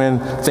that's when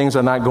things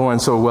are not going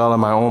so well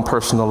in my own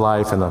personal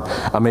life, and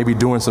I may be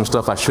doing some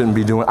stuff I shouldn't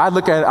be doing. I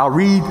look at it, I'll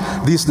read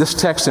this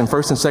text in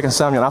 1 and 2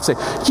 Samuel, and I'll say,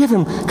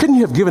 couldn't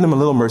you have given him a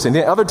little mercy? And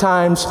then other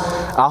times,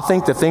 I'll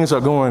think that things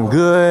are going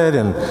good,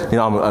 and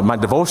my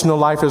devotional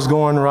life is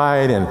going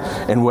right,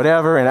 and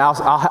whatever, and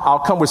I'll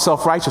come with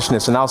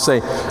self-righteousness, and I'll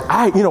say,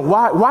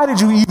 why did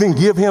you even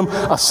give him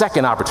a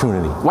second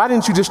opportunity? Why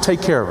didn't you just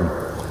take care of him?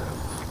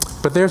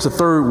 But there's a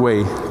third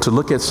way to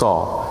look at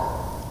Saul.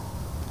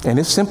 And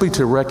it's simply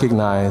to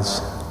recognize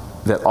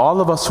that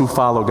all of us who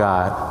follow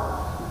God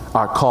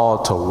are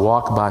called to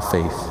walk by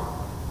faith.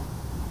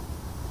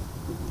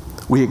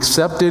 We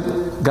accepted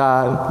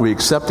God, we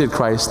accepted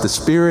Christ, the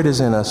Spirit is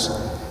in us,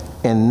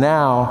 and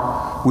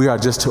now we are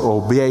just to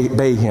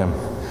obey him.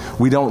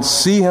 We don't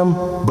see him,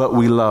 but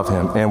we love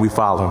him and we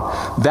follow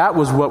him. That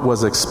was what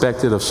was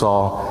expected of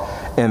Saul,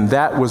 and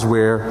that was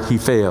where he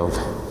failed.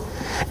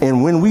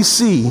 And when we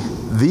see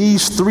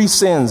these three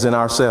sins in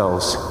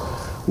ourselves,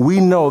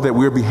 we know that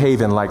we're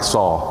behaving like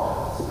Saul.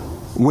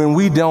 When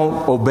we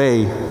don't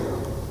obey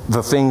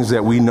the things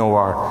that we know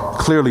are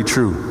clearly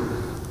true,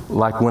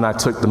 like when I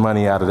took the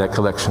money out of that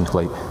collection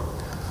plate.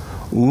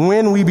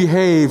 When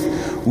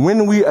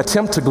we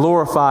attempt to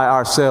glorify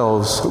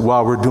ourselves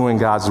while we're doing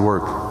God's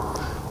work,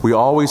 we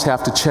always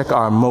have to check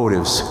our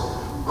motives.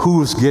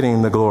 Who's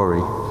getting the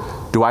glory?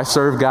 Do I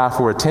serve God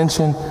for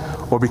attention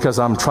or because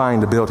I'm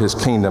trying to build his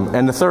kingdom?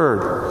 And the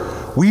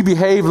third, we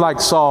behave like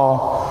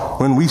Saul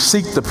when we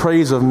seek the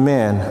praise of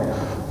men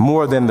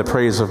more than the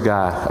praise of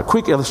God. A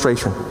quick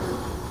illustration.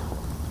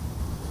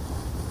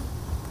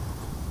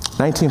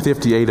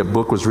 1958, a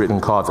book was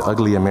written called The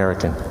Ugly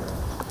American.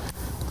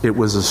 It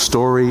was a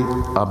story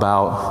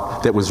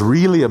that was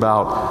really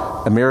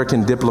about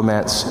American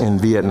diplomats in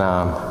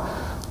Vietnam.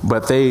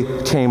 But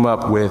they came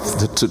up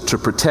with, to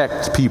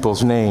protect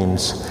people's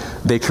names,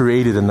 they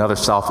created another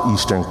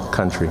southeastern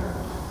country.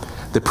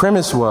 The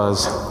premise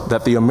was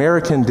that the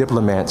American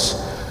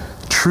diplomats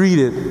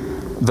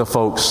treated the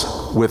folks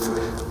with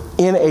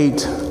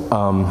innate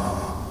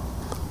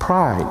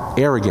pride,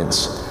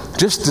 arrogance,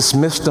 just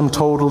dismissed them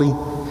totally,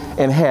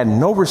 and had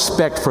no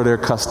respect for their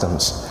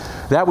customs.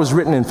 That was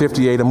written in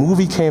 58. A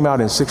movie came out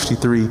in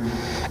 63,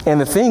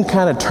 and the thing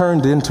kind of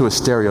turned into a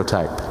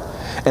stereotype.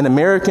 And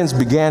Americans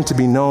began to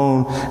be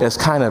known as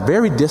kind of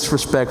very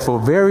disrespectful,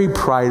 very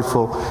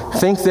prideful,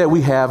 think that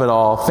we have it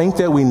all, think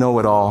that we know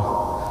it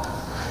all.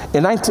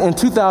 In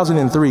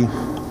 2003,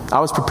 I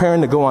was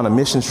preparing to go on a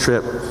missions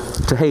trip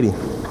to Haiti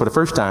for the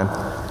first time.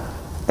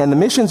 And the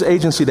missions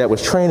agency that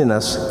was training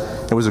us,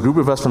 it was a group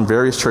of us from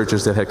various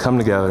churches that had come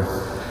together,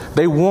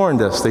 they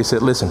warned us. They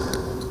said, listen,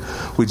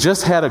 we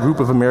just had a group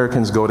of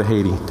Americans go to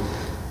Haiti,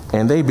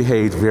 and they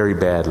behaved very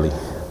badly.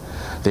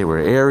 They were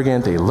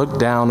arrogant. They looked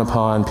down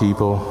upon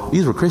people.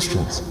 These were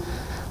Christians.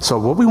 So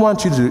what we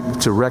want you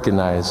to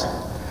recognize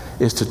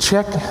is to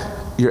check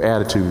your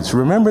attitudes.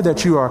 Remember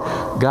that you are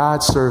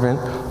God's servant,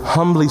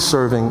 humbly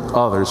serving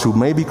others who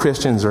may be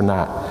Christians or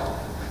not.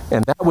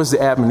 And that was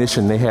the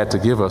admonition they had to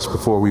give us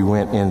before we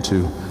went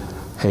into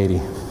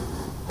Haiti.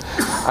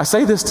 I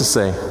say this to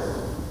say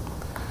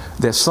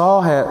that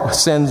Saul had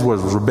sins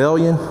was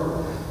rebellion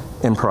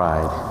and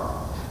pride.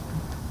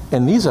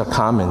 And these are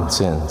common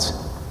sins.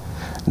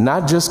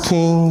 Not just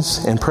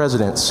kings and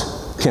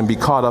presidents can be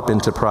caught up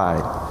into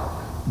pride,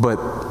 but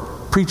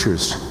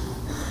preachers,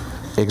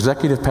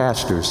 executive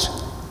pastors,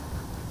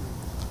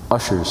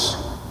 ushers,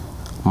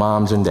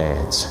 moms and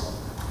dads,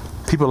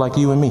 people like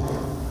you and me.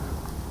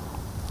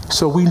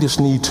 So we just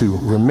need to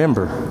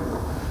remember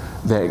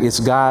that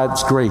it's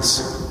God's grace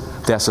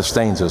that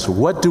sustains us.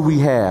 What do we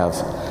have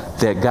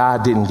that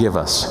God didn't give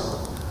us?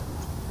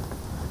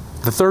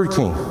 The third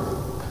king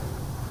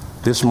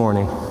this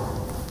morning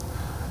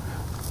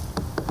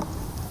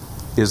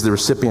is the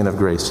recipient of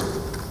grace.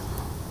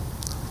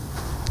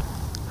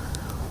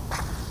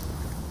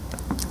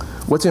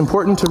 What's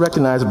important to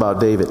recognize about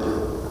David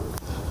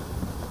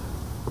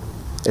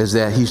is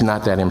that he's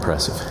not that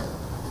impressive.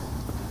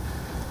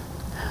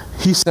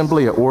 He's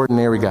simply an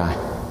ordinary guy.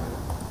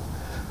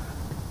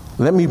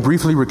 Let me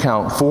briefly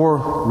recount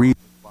 4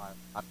 reasons why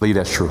I believe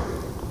that's true.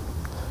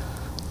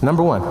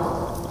 Number 1,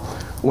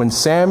 when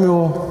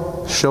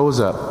Samuel shows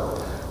up,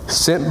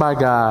 sent by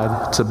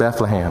God to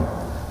Bethlehem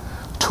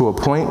to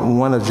appoint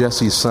one of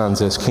Jesse's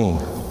sons as king,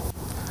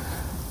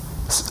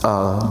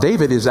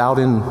 David is out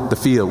in the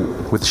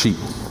field with sheep.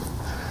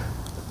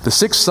 The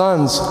 6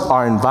 sons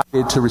are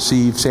invited to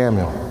receive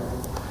Samuel.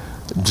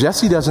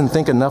 Jesse doesn't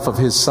think enough of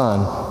his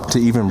son to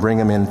even bring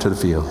him into the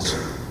fields.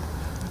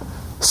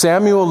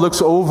 Samuel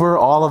looks over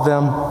all of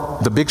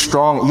them. The big,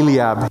 strong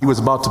Eliab, he was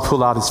about to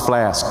pull out his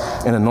flask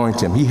and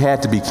anoint him. He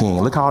had to be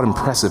king. Look how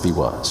impressive he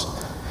was.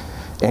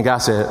 And God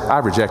said, I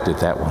rejected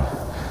that one.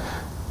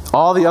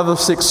 All the other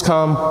 6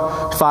 come,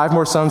 5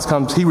 more sons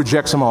come. He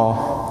rejects them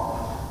all.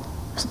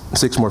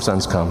 6 more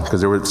sons come, because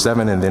there were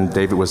 7, and then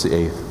David was the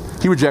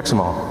 8th. He rejects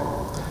them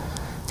all.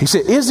 He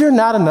said, is there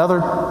not another?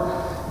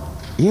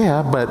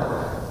 Yeah, but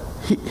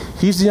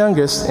he's the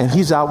youngest, and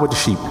he's out with the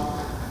sheep.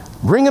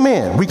 Bring him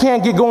in. We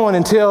can't get going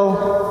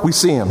until we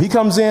see him. He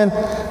comes in.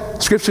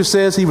 Scripture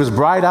says he was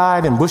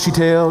bright-eyed and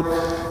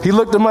bushy-tailed. He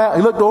looked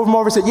over him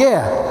and said,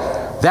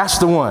 yeah, that's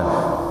the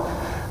one.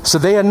 So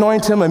they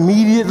anoint him.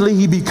 Immediately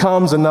he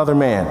becomes another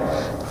man.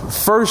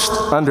 First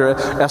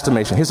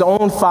underestimation. His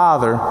own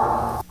father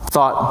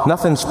thought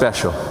nothing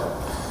special.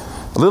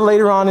 A little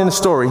later on in the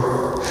story,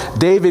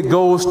 David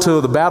goes to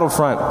the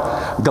battlefront.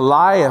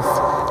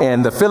 Goliath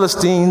and the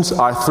Philistines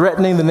are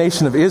threatening the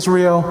nation of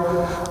Israel.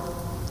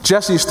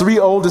 Jesse's 3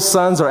 oldest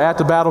sons are at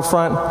the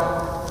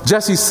battlefront.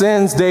 Jesse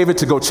sends David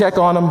to go check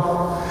on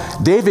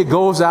them. David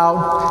goes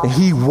out and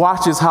he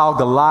watches how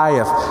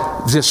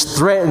Goliath just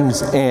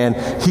threatens, and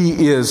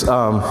he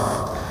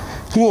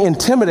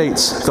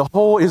intimidates the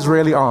whole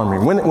Israeli army.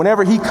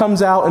 Whenever he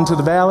comes out into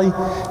the valley,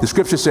 the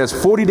scripture says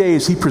 40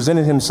 days he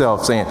presented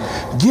himself saying,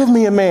 give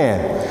me a man.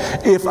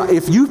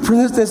 If you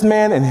present this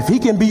man and if he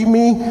can beat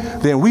me,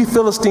 then we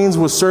Philistines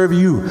will serve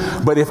you.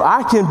 But if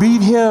I can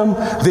beat him,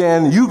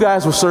 then you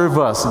guys will serve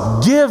us.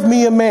 Give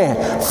me a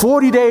man.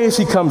 40 days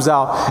he comes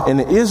out and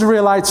the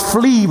Israelites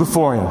flee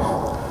before him.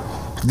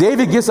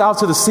 David gets out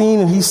to the scene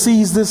and he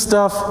sees this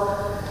stuff,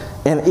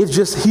 and he's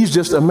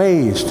just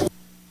amazed.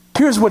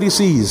 Here's what he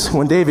sees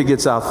when David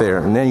gets out there.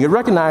 And then you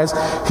recognize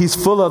he's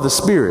full of the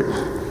Spirit.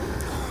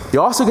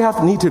 You also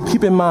need to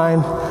keep in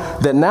mind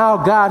that now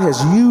God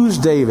has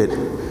used David.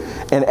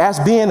 And as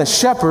being a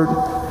shepherd,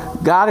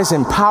 God has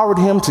empowered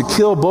him to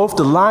kill both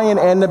the lion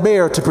and the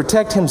bear to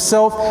protect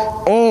himself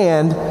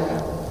and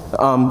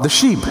the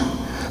sheep.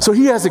 So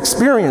he has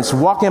experience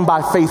walking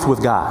by faith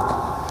with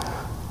God.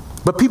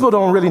 But people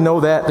don't really know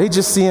that. They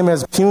just see him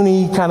as a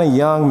puny, kind of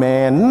young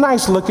man,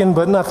 nice looking,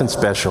 but nothing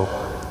special.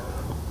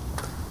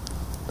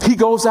 He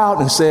goes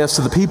out and says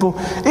to the people,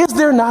 is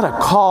there not a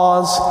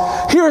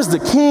cause? Here is the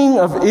King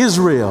of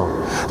Israel,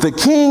 the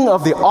King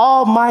of the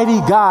Almighty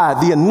God,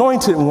 the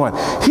Anointed One.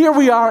 Here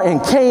we are in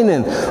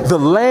Canaan, the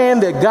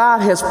land that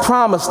God has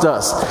promised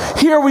us.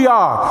 Here we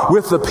are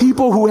with the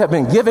people who have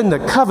been given the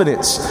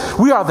covenants.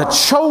 We are the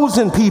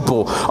chosen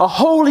people, a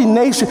holy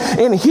nation.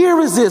 And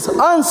here is this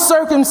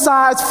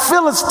uncircumcised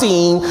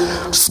Philistine,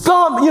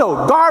 scum,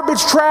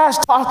 garbage, trash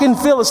talking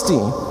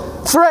Philistine,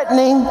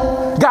 threatening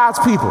God's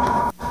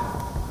people.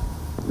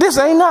 This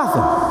ain't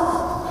nothing.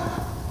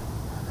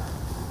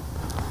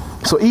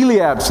 So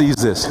Eliab sees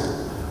this.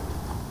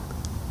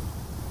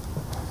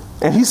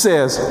 And he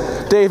says,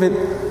 David,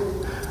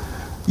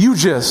 you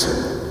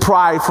just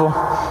prideful.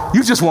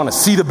 You just want to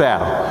see the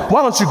battle.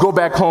 Why don't you go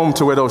back home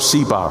to where those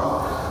sheep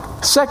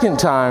are? Second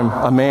time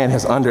a man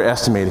has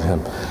underestimated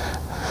him.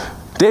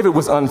 David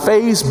was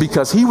unfazed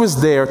because he was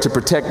there to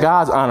protect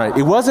God's honor.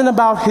 It wasn't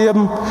about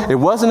him. It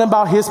wasn't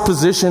about his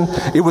position.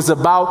 It was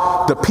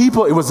about the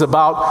people. It was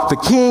about the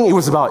king. It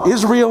was about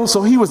Israel.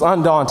 So he was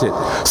undaunted.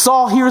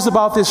 Saul hears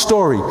about this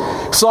story.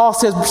 Saul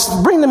says,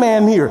 bring the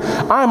man here.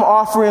 I'm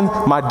offering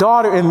my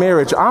daughter in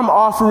marriage. I'm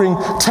offering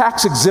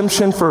tax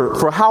exemption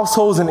for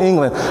households in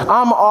England.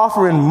 I'm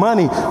offering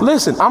money.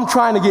 Listen, I'm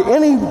trying to get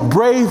any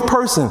brave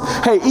person.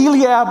 Hey,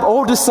 Eliab,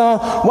 oldest son,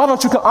 why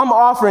don't you come? I'm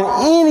offering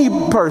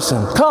any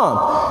person.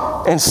 Come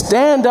and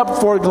stand up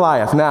for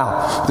Goliath.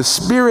 Now, the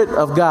Spirit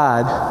of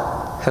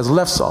God has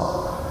left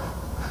Saul.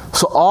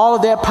 So all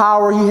of that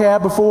power he had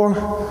before,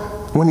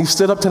 when he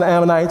stood up to the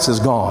Ammonites, is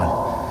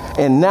gone.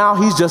 And now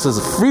he's just as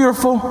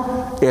fearful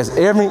as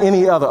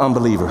any other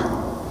unbeliever.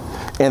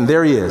 And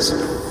there he is.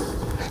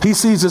 He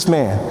sees this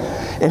man.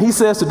 And he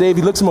says to David,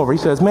 he looks him over, he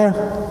says, man,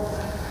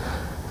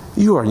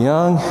 you are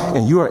young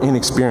and you are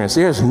inexperienced.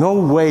 There's no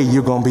way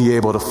you're going to be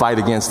able to fight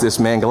against this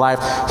man,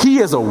 Goliath. He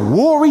is a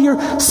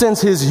warrior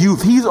since his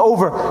youth. He's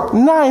over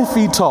 9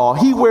 feet tall.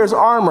 He wears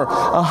armor,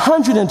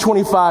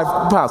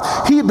 125 pounds.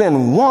 He's been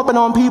whomping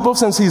on people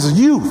since his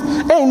youth.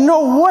 Ain't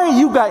no way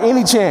you got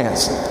any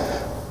chance.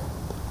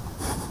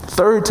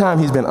 Third time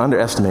he's been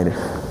underestimated.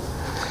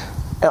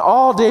 And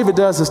all David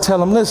does is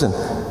tell him, listen,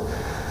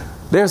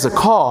 there's a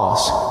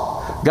cause.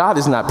 God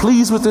is not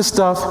pleased with this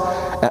stuff.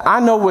 And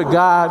I know what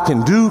God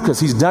can do because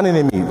he's done it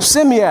in me.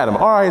 Send me at him.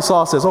 All right,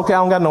 Saul says, okay, I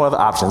don't got no other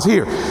options.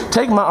 Here,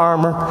 take my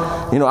armor.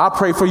 I'll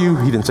pray for you.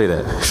 He didn't say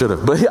that. Should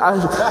have. But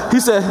he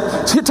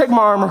said, take my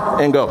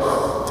armor and go.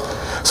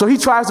 So he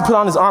tries to put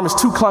on his armor. It's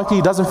too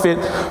clunky. Doesn't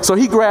fit. So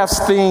he grabs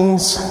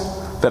things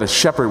that a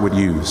shepherd would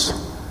use.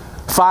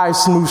 5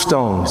 smooth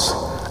stones,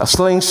 a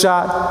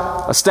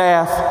slingshot, a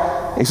staff.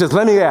 And he says,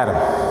 let me at him.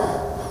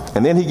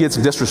 And then he gets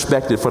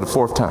disrespected for the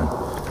 4th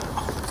time.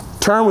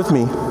 Turn with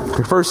me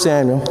to 1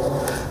 Samuel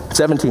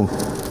 17.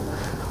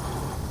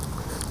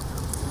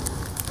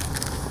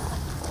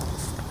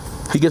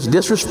 He gets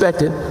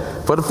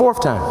disrespected for the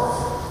 4th time.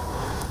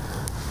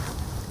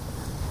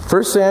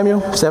 1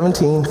 Samuel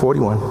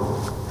 17:41.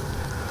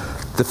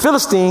 The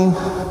Philistine,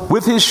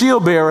 with his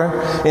shield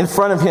bearer in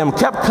front of him,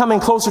 kept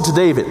coming closer to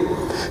David.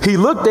 He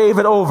looked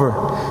David over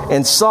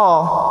and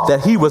saw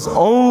that he was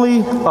only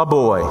a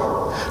boy,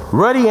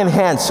 ruddy and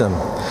handsome,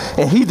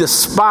 and he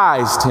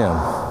despised him.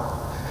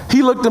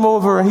 He looked him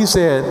over and he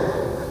said,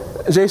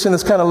 Jason,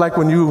 it's kind of like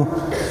when you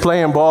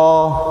playing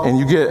ball and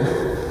you get,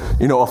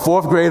 a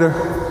fourth grader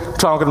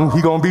talking,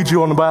 he gonna beat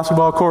you on the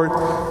basketball court,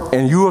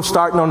 and you are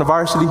starting on the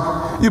varsity.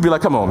 You'd be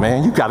like, come on,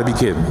 man, you gotta be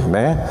kidding me,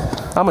 man.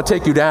 I'm gonna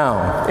take you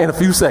down in a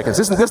few seconds.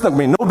 This doesn't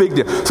mean no big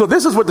deal. So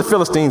this is what the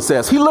Philistine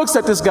says. He looks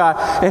at this guy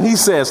and he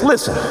says,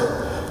 listen,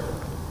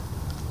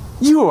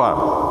 you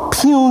are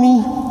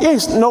puny.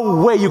 There's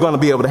no way you're gonna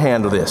be able to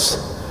handle this.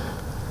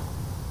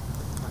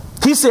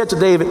 He said to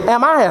David,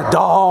 am I a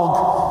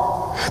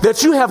dog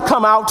that you have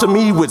come out to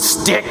me with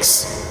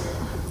sticks?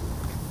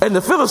 And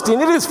the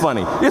Philistine, it is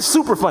funny. It's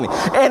super funny.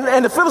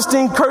 And the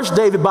Philistine cursed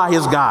David by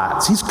his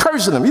gods. He's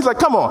cursing him. He's like,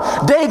 come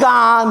on,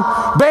 Dagon,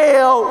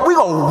 Baal, we're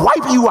going to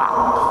wipe you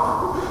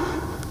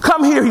out.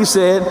 Come here, he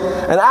said,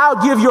 and I'll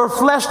give your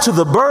flesh to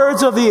the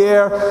birds of the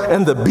air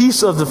and the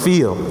beasts of the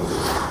field.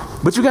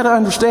 But you got to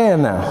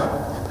understand now,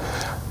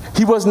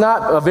 he was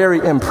not a very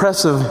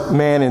impressive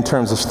man in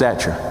terms of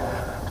stature.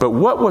 But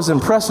what was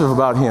impressive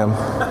about him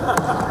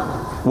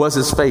was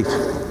his faith.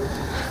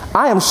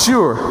 I am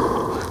sure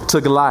to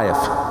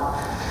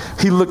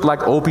Goliath, he looked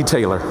like Opie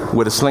Taylor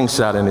with a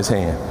slingshot in his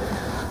hand.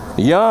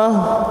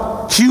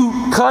 Young,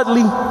 cute,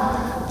 cuddly.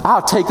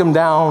 I'll take him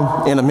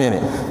down in a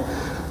minute.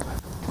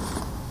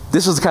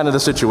 This is kind of the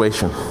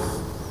situation.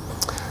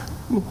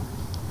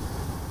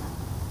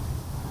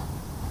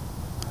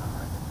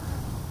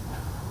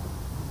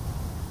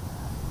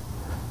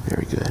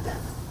 Very good.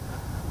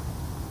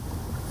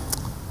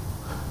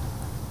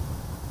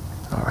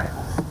 All right.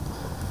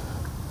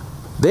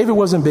 David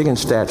wasn't big in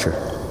stature,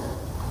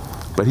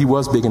 but he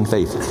was big in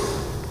faith.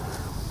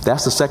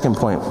 That's the second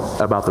point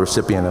about the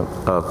recipient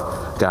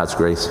of God's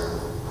grace.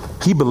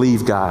 He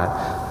believed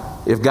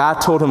God. If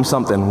God told him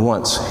something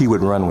once, he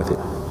would run with it.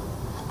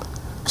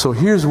 So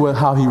here's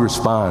how he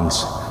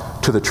responds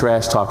to the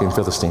trash-talking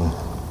Philistine.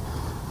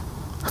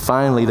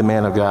 Finally, the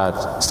man of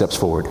God steps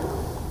forward.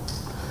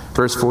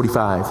 Verse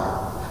 45.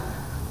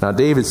 Now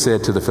David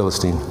said to the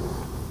Philistine,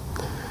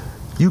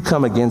 you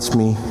come against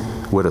me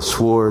with a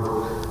sword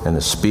and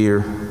a spear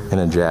and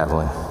a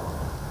javelin.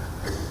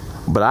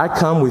 But I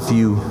come with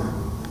you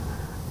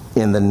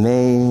in the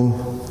name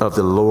of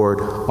the Lord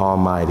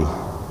Almighty.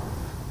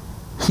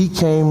 He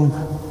came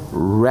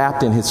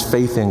wrapped in his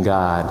faith in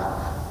God,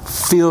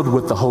 filled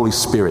with the Holy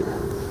Spirit.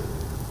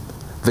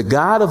 The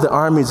God of the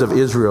armies of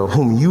Israel,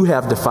 whom you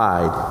have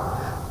defied,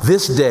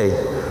 this day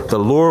the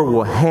Lord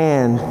will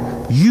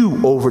hand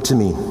you over to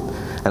me,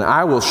 and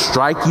I will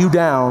strike you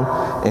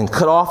down and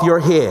cut off your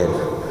head.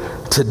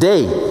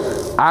 Today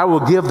I will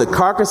give the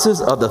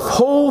carcasses of the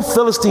whole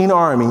Philistine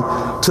army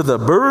to the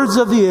birds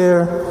of the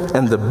air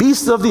and the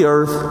beasts of the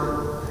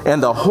earth,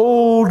 and the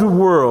whole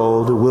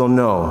world will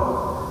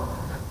know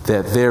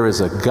that there is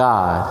a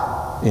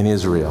God in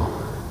Israel.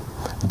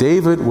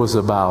 David was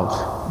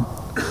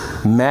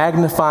about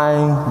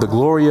magnifying the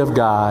glory of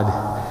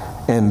God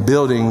and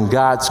building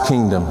God's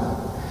kingdom.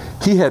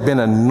 He had been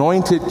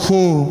anointed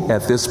king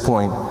at this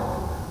point,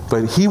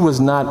 but he was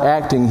not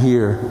acting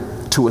here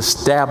to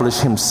establish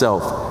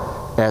himself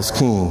as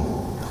king.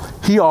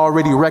 He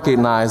already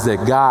recognized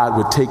that God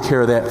would take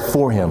care of that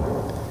for him.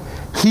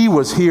 He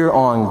was here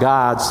on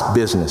God's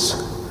business.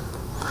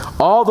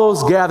 All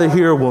those gathered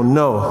here will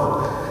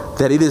know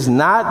that it is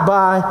not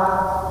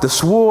by the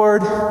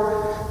sword,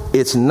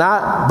 it's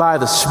not by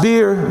the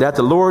spear that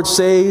the Lord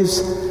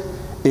saves.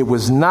 It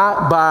was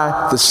not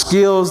by the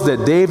skills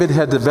that David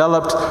had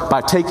developed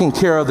by taking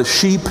care of the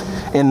sheep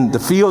in the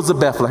fields of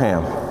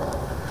Bethlehem.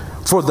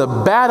 For the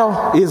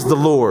battle is the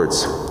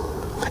Lord's,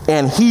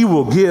 and he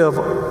will give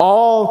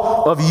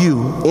all of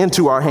you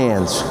into our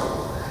hands.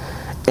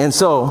 And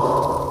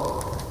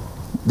so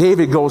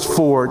David goes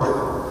forward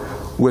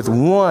with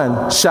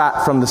one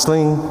shot from the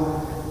sling.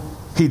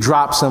 He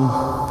drops him,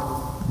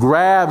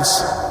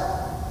 grabs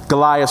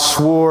Goliath's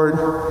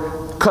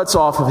sword, cuts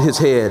off of his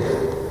head.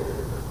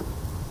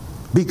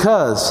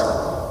 Because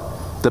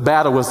the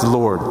battle was the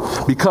Lord.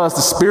 Because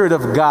the Spirit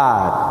of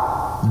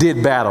God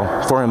did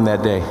battle for him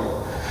that day.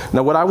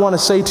 Now what I want to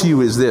say to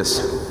you is this,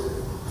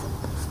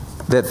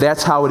 that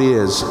that's how it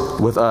is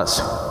with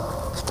us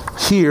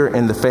here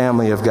in the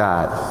family of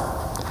God.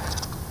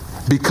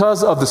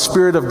 Because of the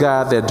Spirit of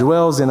God that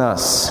dwells in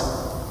us,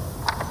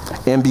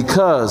 and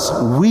because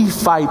we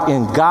fight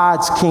in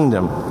God's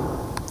kingdom,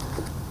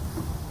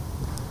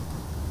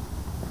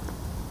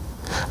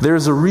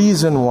 there's a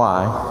reason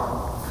why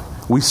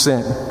we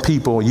sent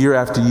people year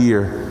after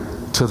year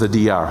to the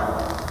DR.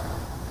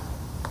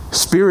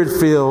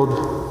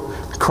 Spirit-filled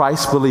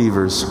Christ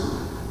believers,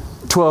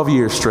 12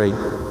 years straight,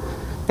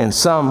 and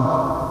some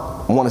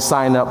want to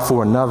sign up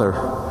for another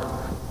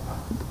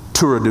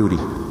tour of duty.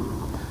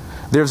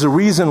 There's a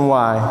reason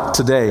why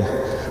today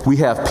we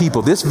have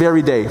people this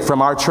very day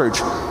from our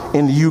church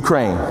in the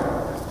Ukraine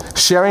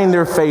sharing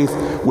their faith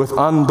with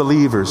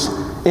unbelievers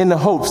in the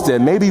hopes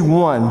that maybe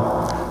one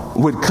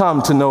would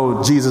come to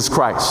know Jesus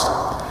Christ.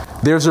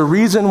 There's a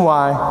reason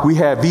why we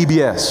have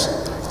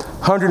VBS.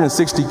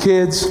 160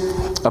 kids,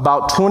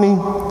 about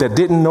 20 that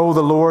didn't know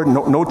the Lord,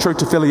 no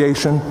church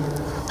affiliation,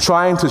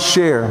 trying to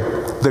share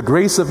the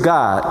grace of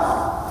God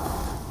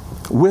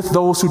with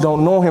those who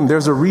don't know him.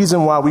 There's a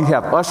reason why we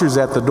have ushers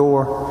at the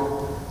door.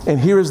 And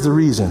here is the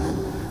reason,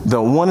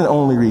 the one and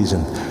only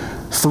reason.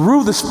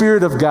 Through the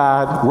Spirit of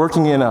God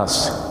working in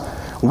us,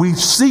 we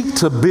seek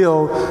to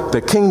build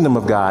the kingdom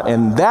of God.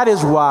 And that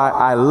is why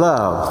I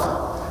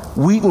love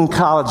Wheaton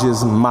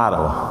College's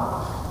motto,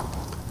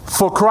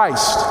 for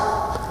Christ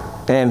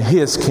and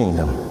his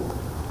kingdom.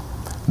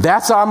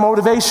 That's our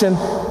motivation.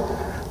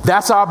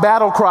 That's our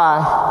battle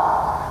cry.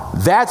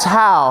 That's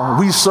how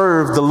we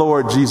serve the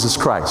Lord Jesus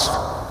Christ.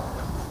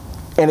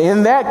 And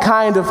in that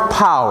kind of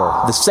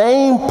power, the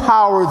same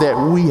power that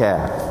we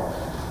have,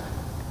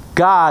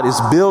 God is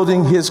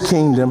building his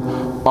kingdom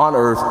on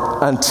earth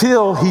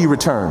until he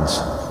returns.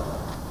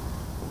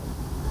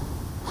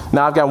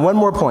 Now, I've got one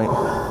more point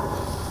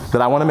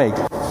that I want to make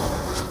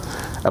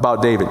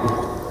about David.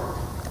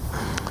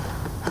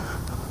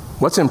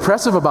 What's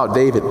impressive about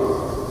David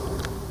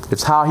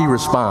is how he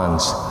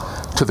responds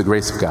to the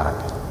grace of God.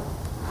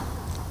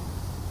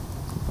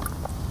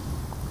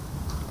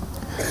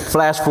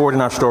 Flash forward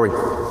in our story.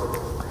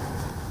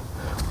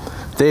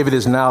 David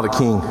is now the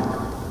king.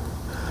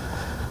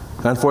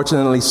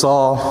 Unfortunately,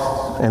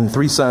 Saul and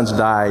 3 sons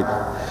died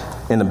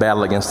in the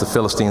battle against the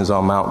Philistines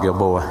on Mount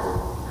Gilboa.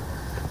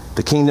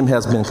 The kingdom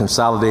has been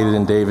consolidated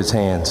in David's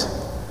hands.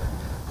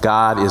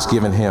 God is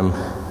giving him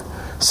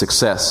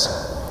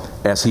success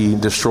as he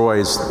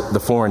destroys the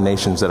foreign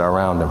nations that are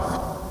around him.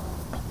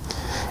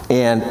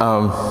 And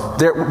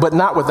but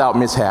not without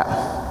mishap.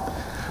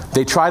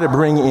 They try to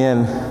bring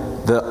in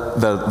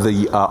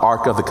the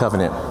Ark of the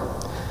Covenant,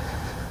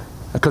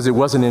 because it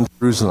wasn't in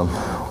Jerusalem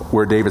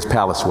where David's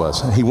palace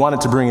was. He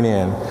wanted to bring it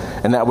in,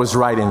 and that was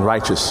right and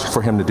righteous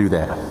for him to do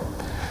that.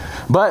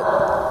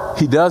 But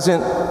he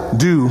doesn't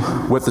do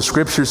what the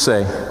scriptures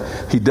say.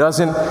 He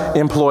doesn't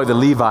employ the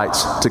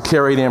Levites to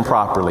carry it in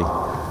properly.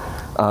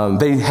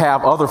 They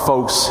have other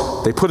folks,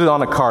 they put it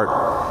on a cart.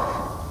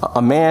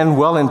 A man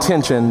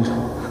well-intentioned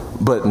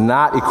but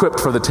not equipped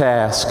for the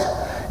task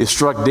is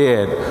struck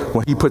dead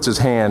when he puts his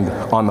hand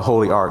on the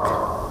Holy Ark.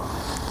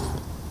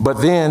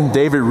 But then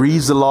David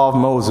reads the law of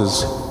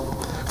Moses,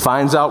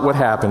 finds out what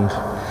happened,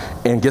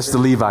 and gets the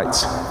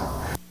Levites.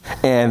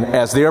 And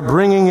as they're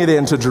bringing it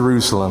into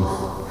Jerusalem,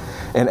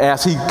 and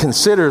as he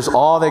considers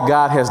all that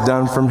God has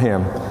done from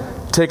him,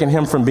 taking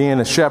him from being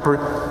a shepherd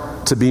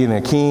to being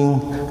a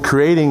king,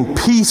 creating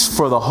peace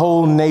for the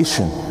whole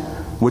nation,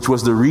 which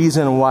was the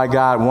reason why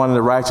God wanted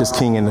a righteous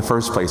king in the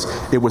first place.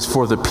 It was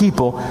for the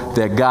people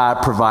that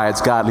God provides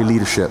godly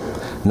leadership,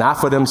 not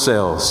for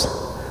themselves.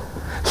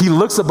 He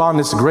looks upon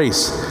this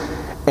grace,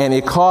 and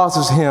it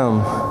causes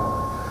him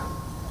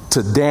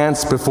to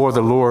dance before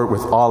the Lord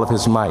with all of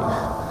his might.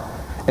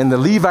 And the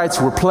Levites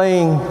were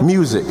playing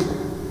music,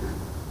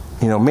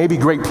 maybe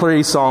great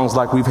praise songs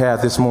like we've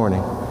had this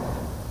morning.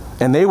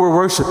 And they were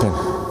worshiping.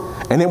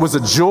 And it was a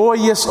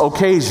joyous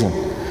occasion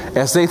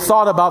as they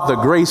thought about the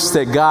grace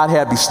that God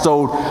had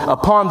bestowed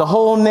upon the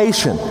whole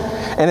nation.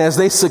 And as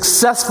they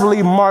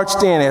successfully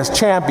marched in as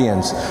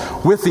champions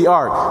with the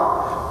ark,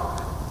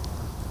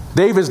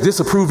 David's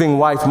disapproving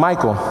wife,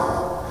 Michal,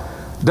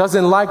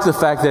 doesn't like the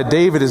fact that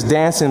David is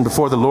dancing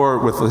before the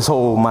Lord with his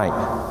whole might.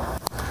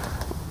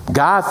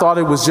 God thought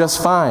it was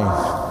just fine.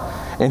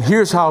 And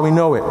here's how we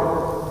know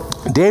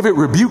it. David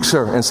rebukes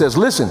her and says,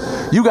 listen,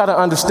 you got to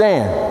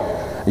understand,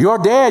 your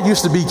dad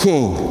used to be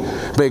king,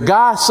 but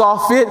God saw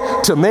fit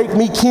to make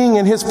me king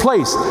in his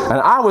place. And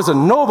I was a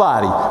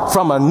nobody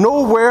from a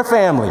nowhere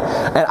family.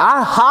 And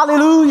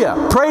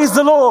hallelujah, praise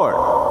the Lord.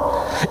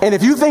 And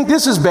if you think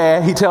this is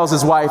bad, he tells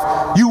his wife,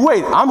 you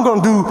wait, I'm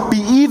going to be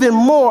even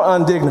more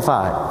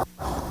undignified.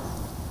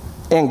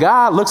 And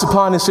God looks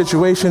upon this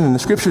situation, and the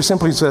scripture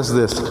simply says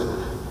this.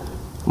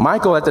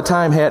 Michal at the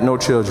time had no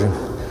children,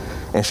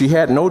 and she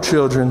had no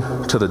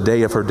children to the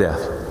day of her death.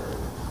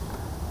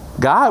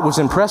 God was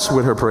impressed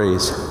with her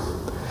praise.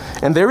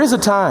 And there is a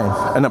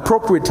time, an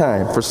appropriate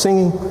time for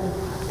singing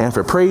and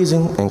for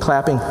praising and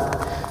clapping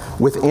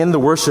within the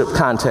worship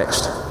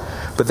context.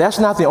 But that's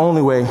not the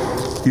only way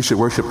you should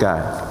worship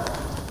God.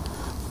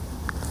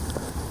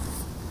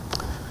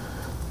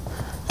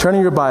 Turn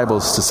in your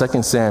Bibles to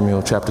 2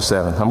 Samuel chapter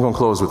 7. I'm going to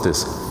close with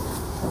this.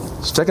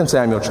 2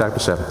 Samuel chapter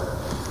 7.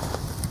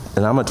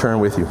 And I'm going to turn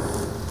with you.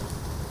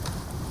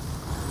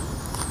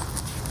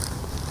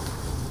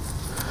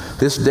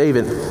 This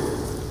David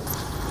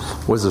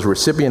was a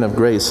recipient of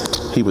grace.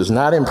 He was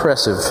not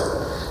impressive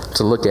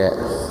to look at.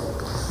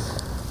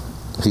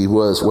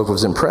 What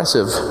was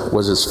impressive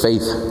was his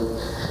faith.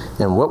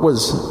 And what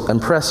was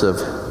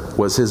impressive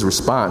was his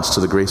response to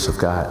the grace of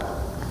God.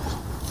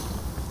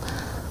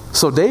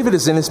 So David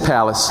is in his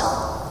palace,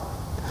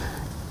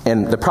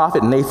 and the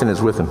prophet Nathan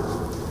is with him.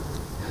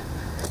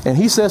 And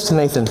he says to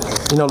Nathan,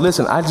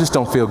 listen, I just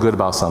don't feel good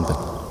about something.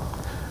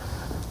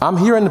 I'm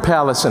here in the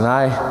palace, and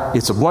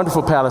it's a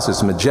wonderful palace.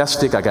 It's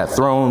majestic. I got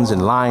thrones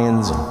and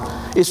lions.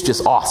 And it's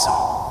just awesome.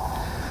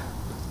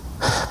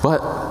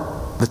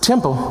 But the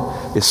temple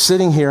is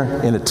sitting here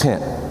in a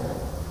tent.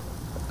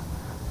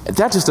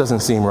 That just doesn't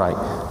seem right.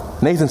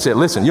 Nathan said,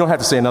 listen, you don't have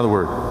to say another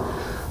word.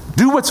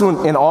 Do what's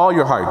in all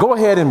your heart. Go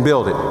ahead and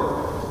build it.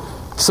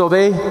 So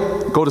they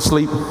go to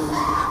sleep.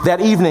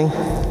 That evening,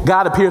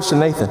 God appears to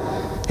Nathan.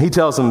 He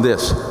tells him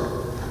this.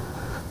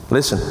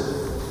 Listen,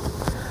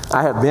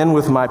 I have been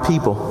with my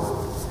people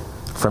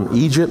from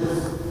Egypt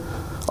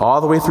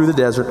all the way through the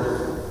desert,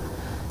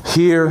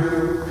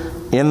 here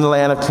in the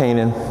land of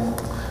Canaan,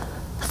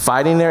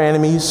 fighting their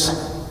enemies,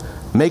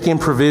 making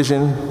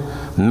provision,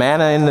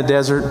 manna in the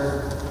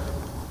desert.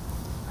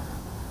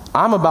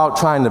 I'm about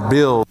trying to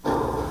build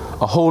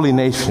a holy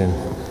nation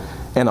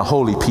and a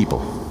holy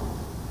people.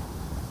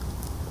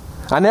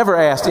 I never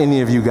asked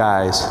any of you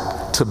guys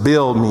to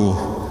build me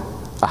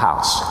a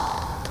house.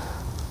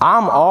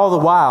 I'm all the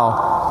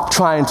while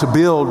trying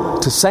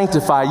to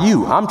sanctify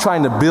you. I'm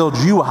trying to build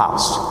you a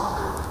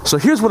house. So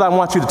here's what I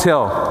want you to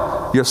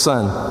tell your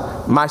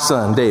son, my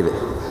son, David.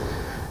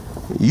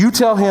 You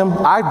tell him,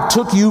 I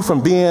took you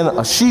from being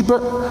a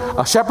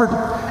shepherd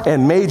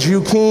and made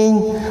you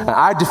king.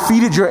 I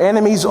defeated your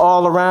enemies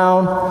all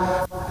around.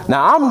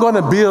 Now I'm going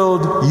to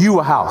build you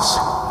a house.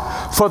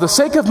 For the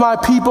sake of my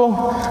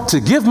people, to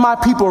give my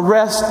people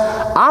rest,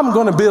 I'm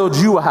going to build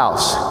you a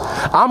house.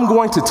 I'm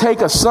going to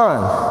take a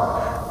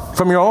son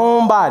from your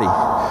own body,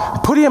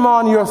 put him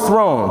on your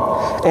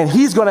throne, and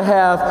he's going to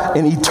have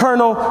an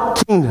eternal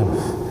kingdom.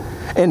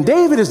 And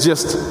David is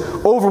just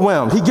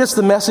overwhelmed. He gets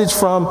the message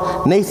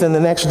from Nathan the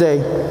next day,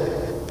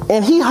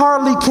 and he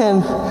hardly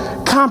can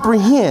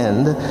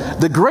comprehend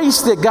the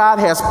grace that God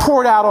has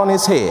poured out on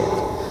his head.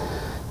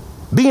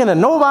 Being a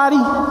nobody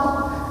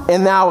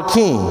and now a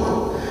king.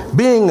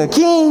 Being a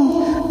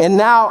king and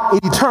now an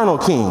eternal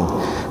king.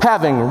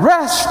 Having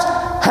rest,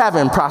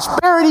 having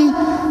prosperity,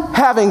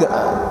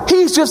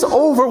 he's just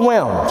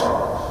overwhelmed.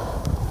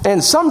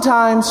 And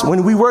sometimes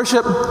when we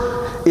worship,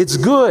 it's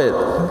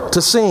good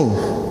to sing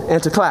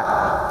and to clap.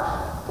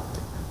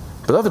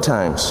 But other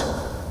times,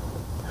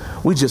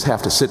 we just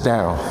have to sit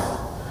down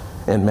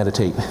and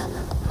meditate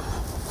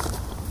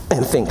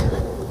and think.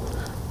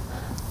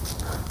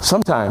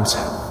 Sometimes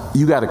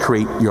you got to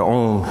create your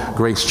own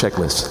grace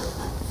checklist.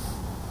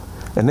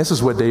 And this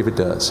is what David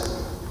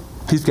does.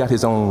 He's got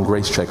his own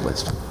grace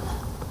checklist.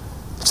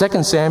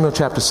 2 Samuel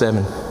chapter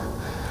 7.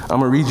 I'm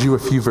going to read you a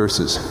few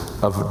verses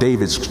of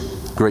David's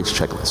grace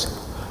checklist.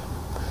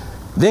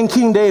 Then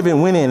King David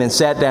went in and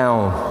sat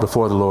down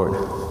before the Lord.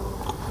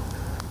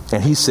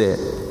 And he said,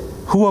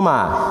 "Who am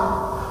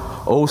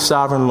I, O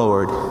sovereign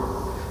Lord,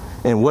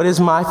 and what is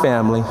my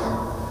family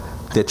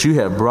that you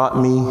have brought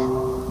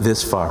me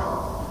this far?"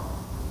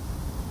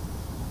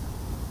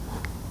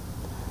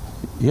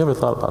 You ever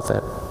thought about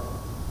that?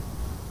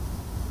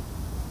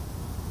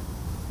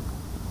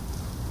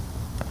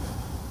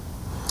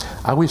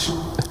 I wish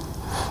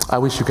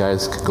you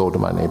guys could go to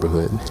my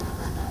neighborhood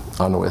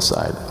on the west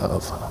side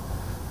of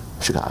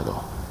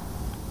Chicago.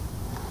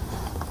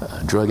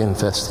 Drug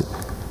infested,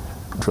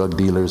 drug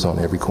dealers on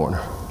every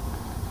corner.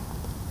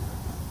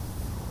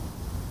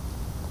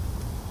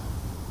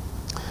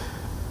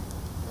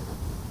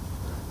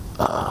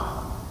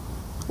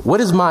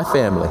 What is my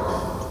family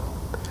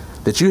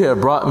that you have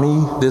brought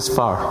me this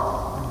far?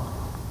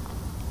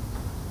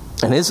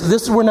 And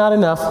this were not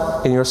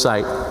enough in your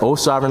sight, O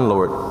sovereign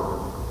Lord.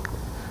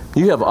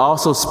 You have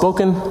also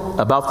spoken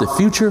about the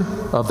future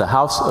of the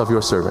house of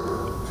your servant.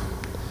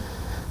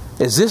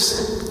 Is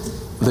this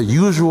the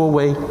usual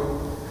way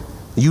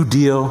you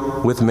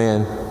deal with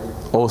men,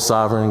 O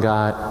sovereign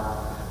God?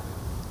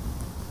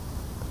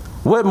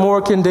 What more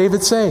can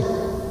David say?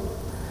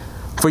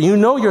 For you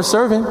know your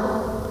servant,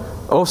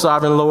 O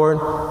sovereign Lord,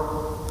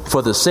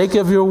 for the sake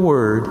of your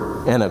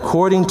word and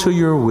according to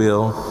your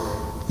will,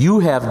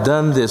 you have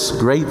done this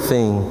great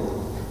thing,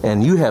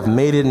 and you have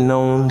made it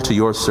known to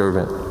your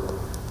servant.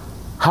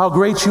 How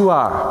great you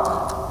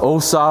are, O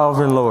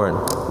sovereign Lord.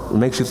 It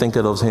makes you think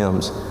of those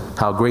hymns.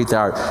 How great thou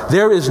art.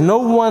 There is no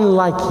one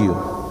like you.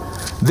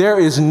 There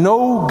is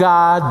no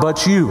God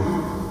but you.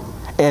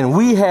 And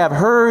we have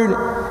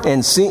heard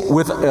and seen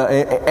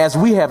as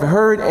we have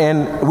heard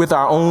and with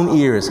our own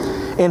ears.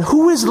 And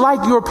who is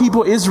like your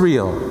people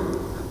Israel,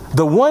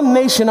 the one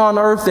nation on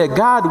earth that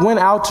God went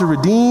out to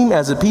redeem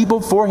as a people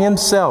for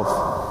himself,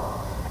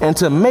 and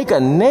to make a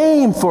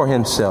name for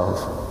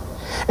himself,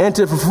 and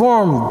to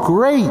perform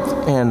great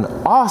and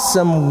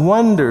awesome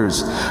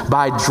wonders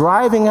by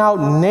driving out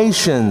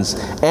nations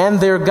and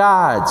their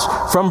gods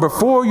from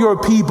before your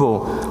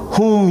people,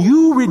 whom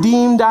you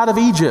redeemed out of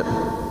Egypt.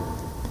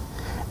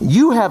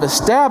 You have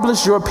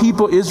established your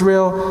people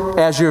Israel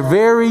as your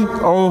very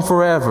own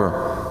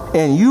forever,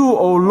 and you,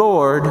 O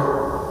Lord,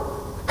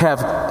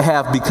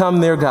 have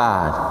become their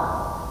God.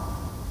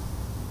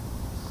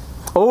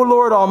 O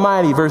Lord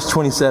Almighty, verse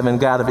 27,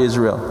 God of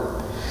Israel,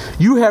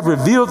 you have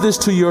revealed this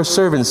to your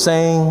servant,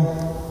 saying,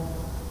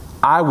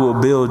 I will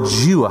build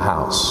you a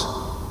house.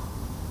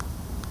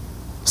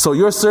 So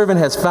your servant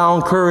has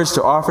found courage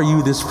to offer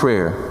you this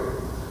prayer.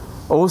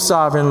 O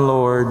sovereign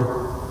Lord,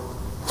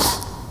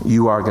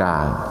 you are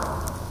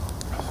God.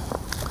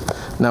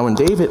 Now when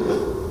David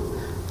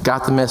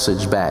got the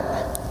message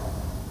back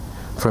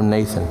from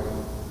Nathan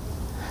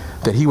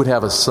that he would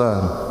have a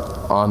son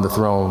on the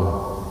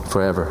throne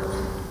forever,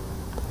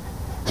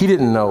 he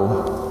didn't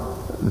know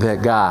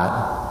that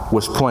God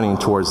was pointing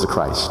towards the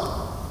Christ.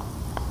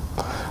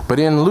 But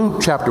in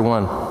Luke chapter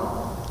 1,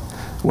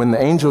 when the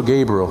angel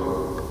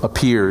Gabriel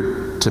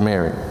appeared to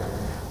Mary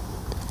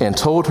and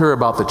told her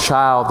about the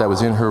child that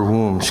was in her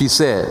womb,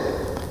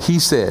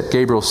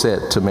 Gabriel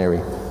said to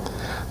Mary,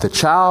 the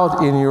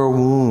child in your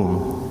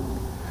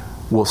womb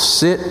will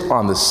sit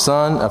on the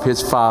son of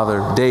his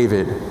father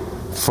David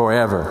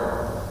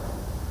forever.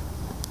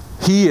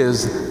 He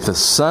is the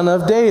son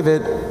of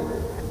David,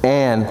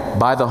 and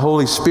by the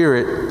Holy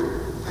Spirit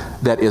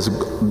that is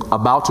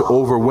about to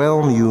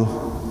overwhelm you,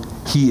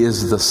 he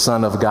is the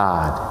Son of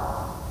God.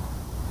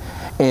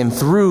 And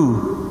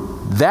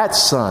through that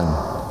Son,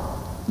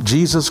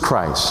 Jesus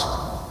Christ,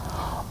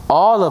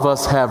 all of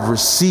us have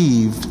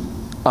received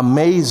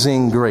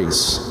amazing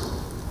grace.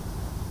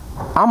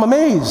 I'm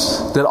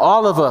amazed that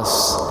all of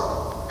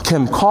us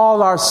can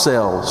call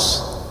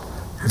ourselves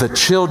the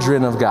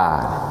children of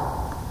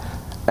God.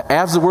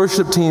 As the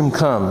worship team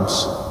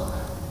comes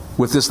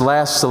with this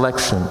last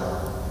selection,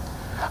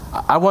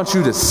 I want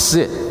you to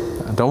sit.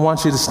 I don't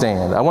want you to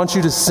stand. I want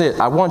you to sit.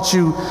 I want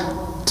you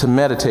to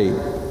meditate.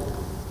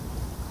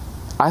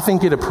 I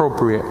think it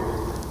appropriate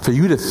for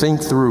you to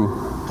think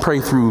through, pray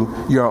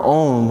through your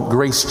own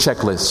grace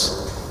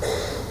checklist.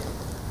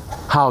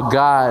 How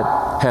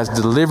God has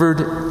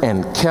delivered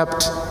and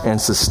kept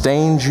and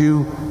sustained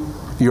you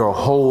your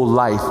whole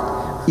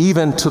life,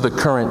 even to the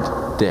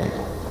current day.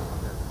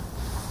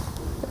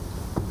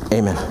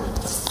 Amen.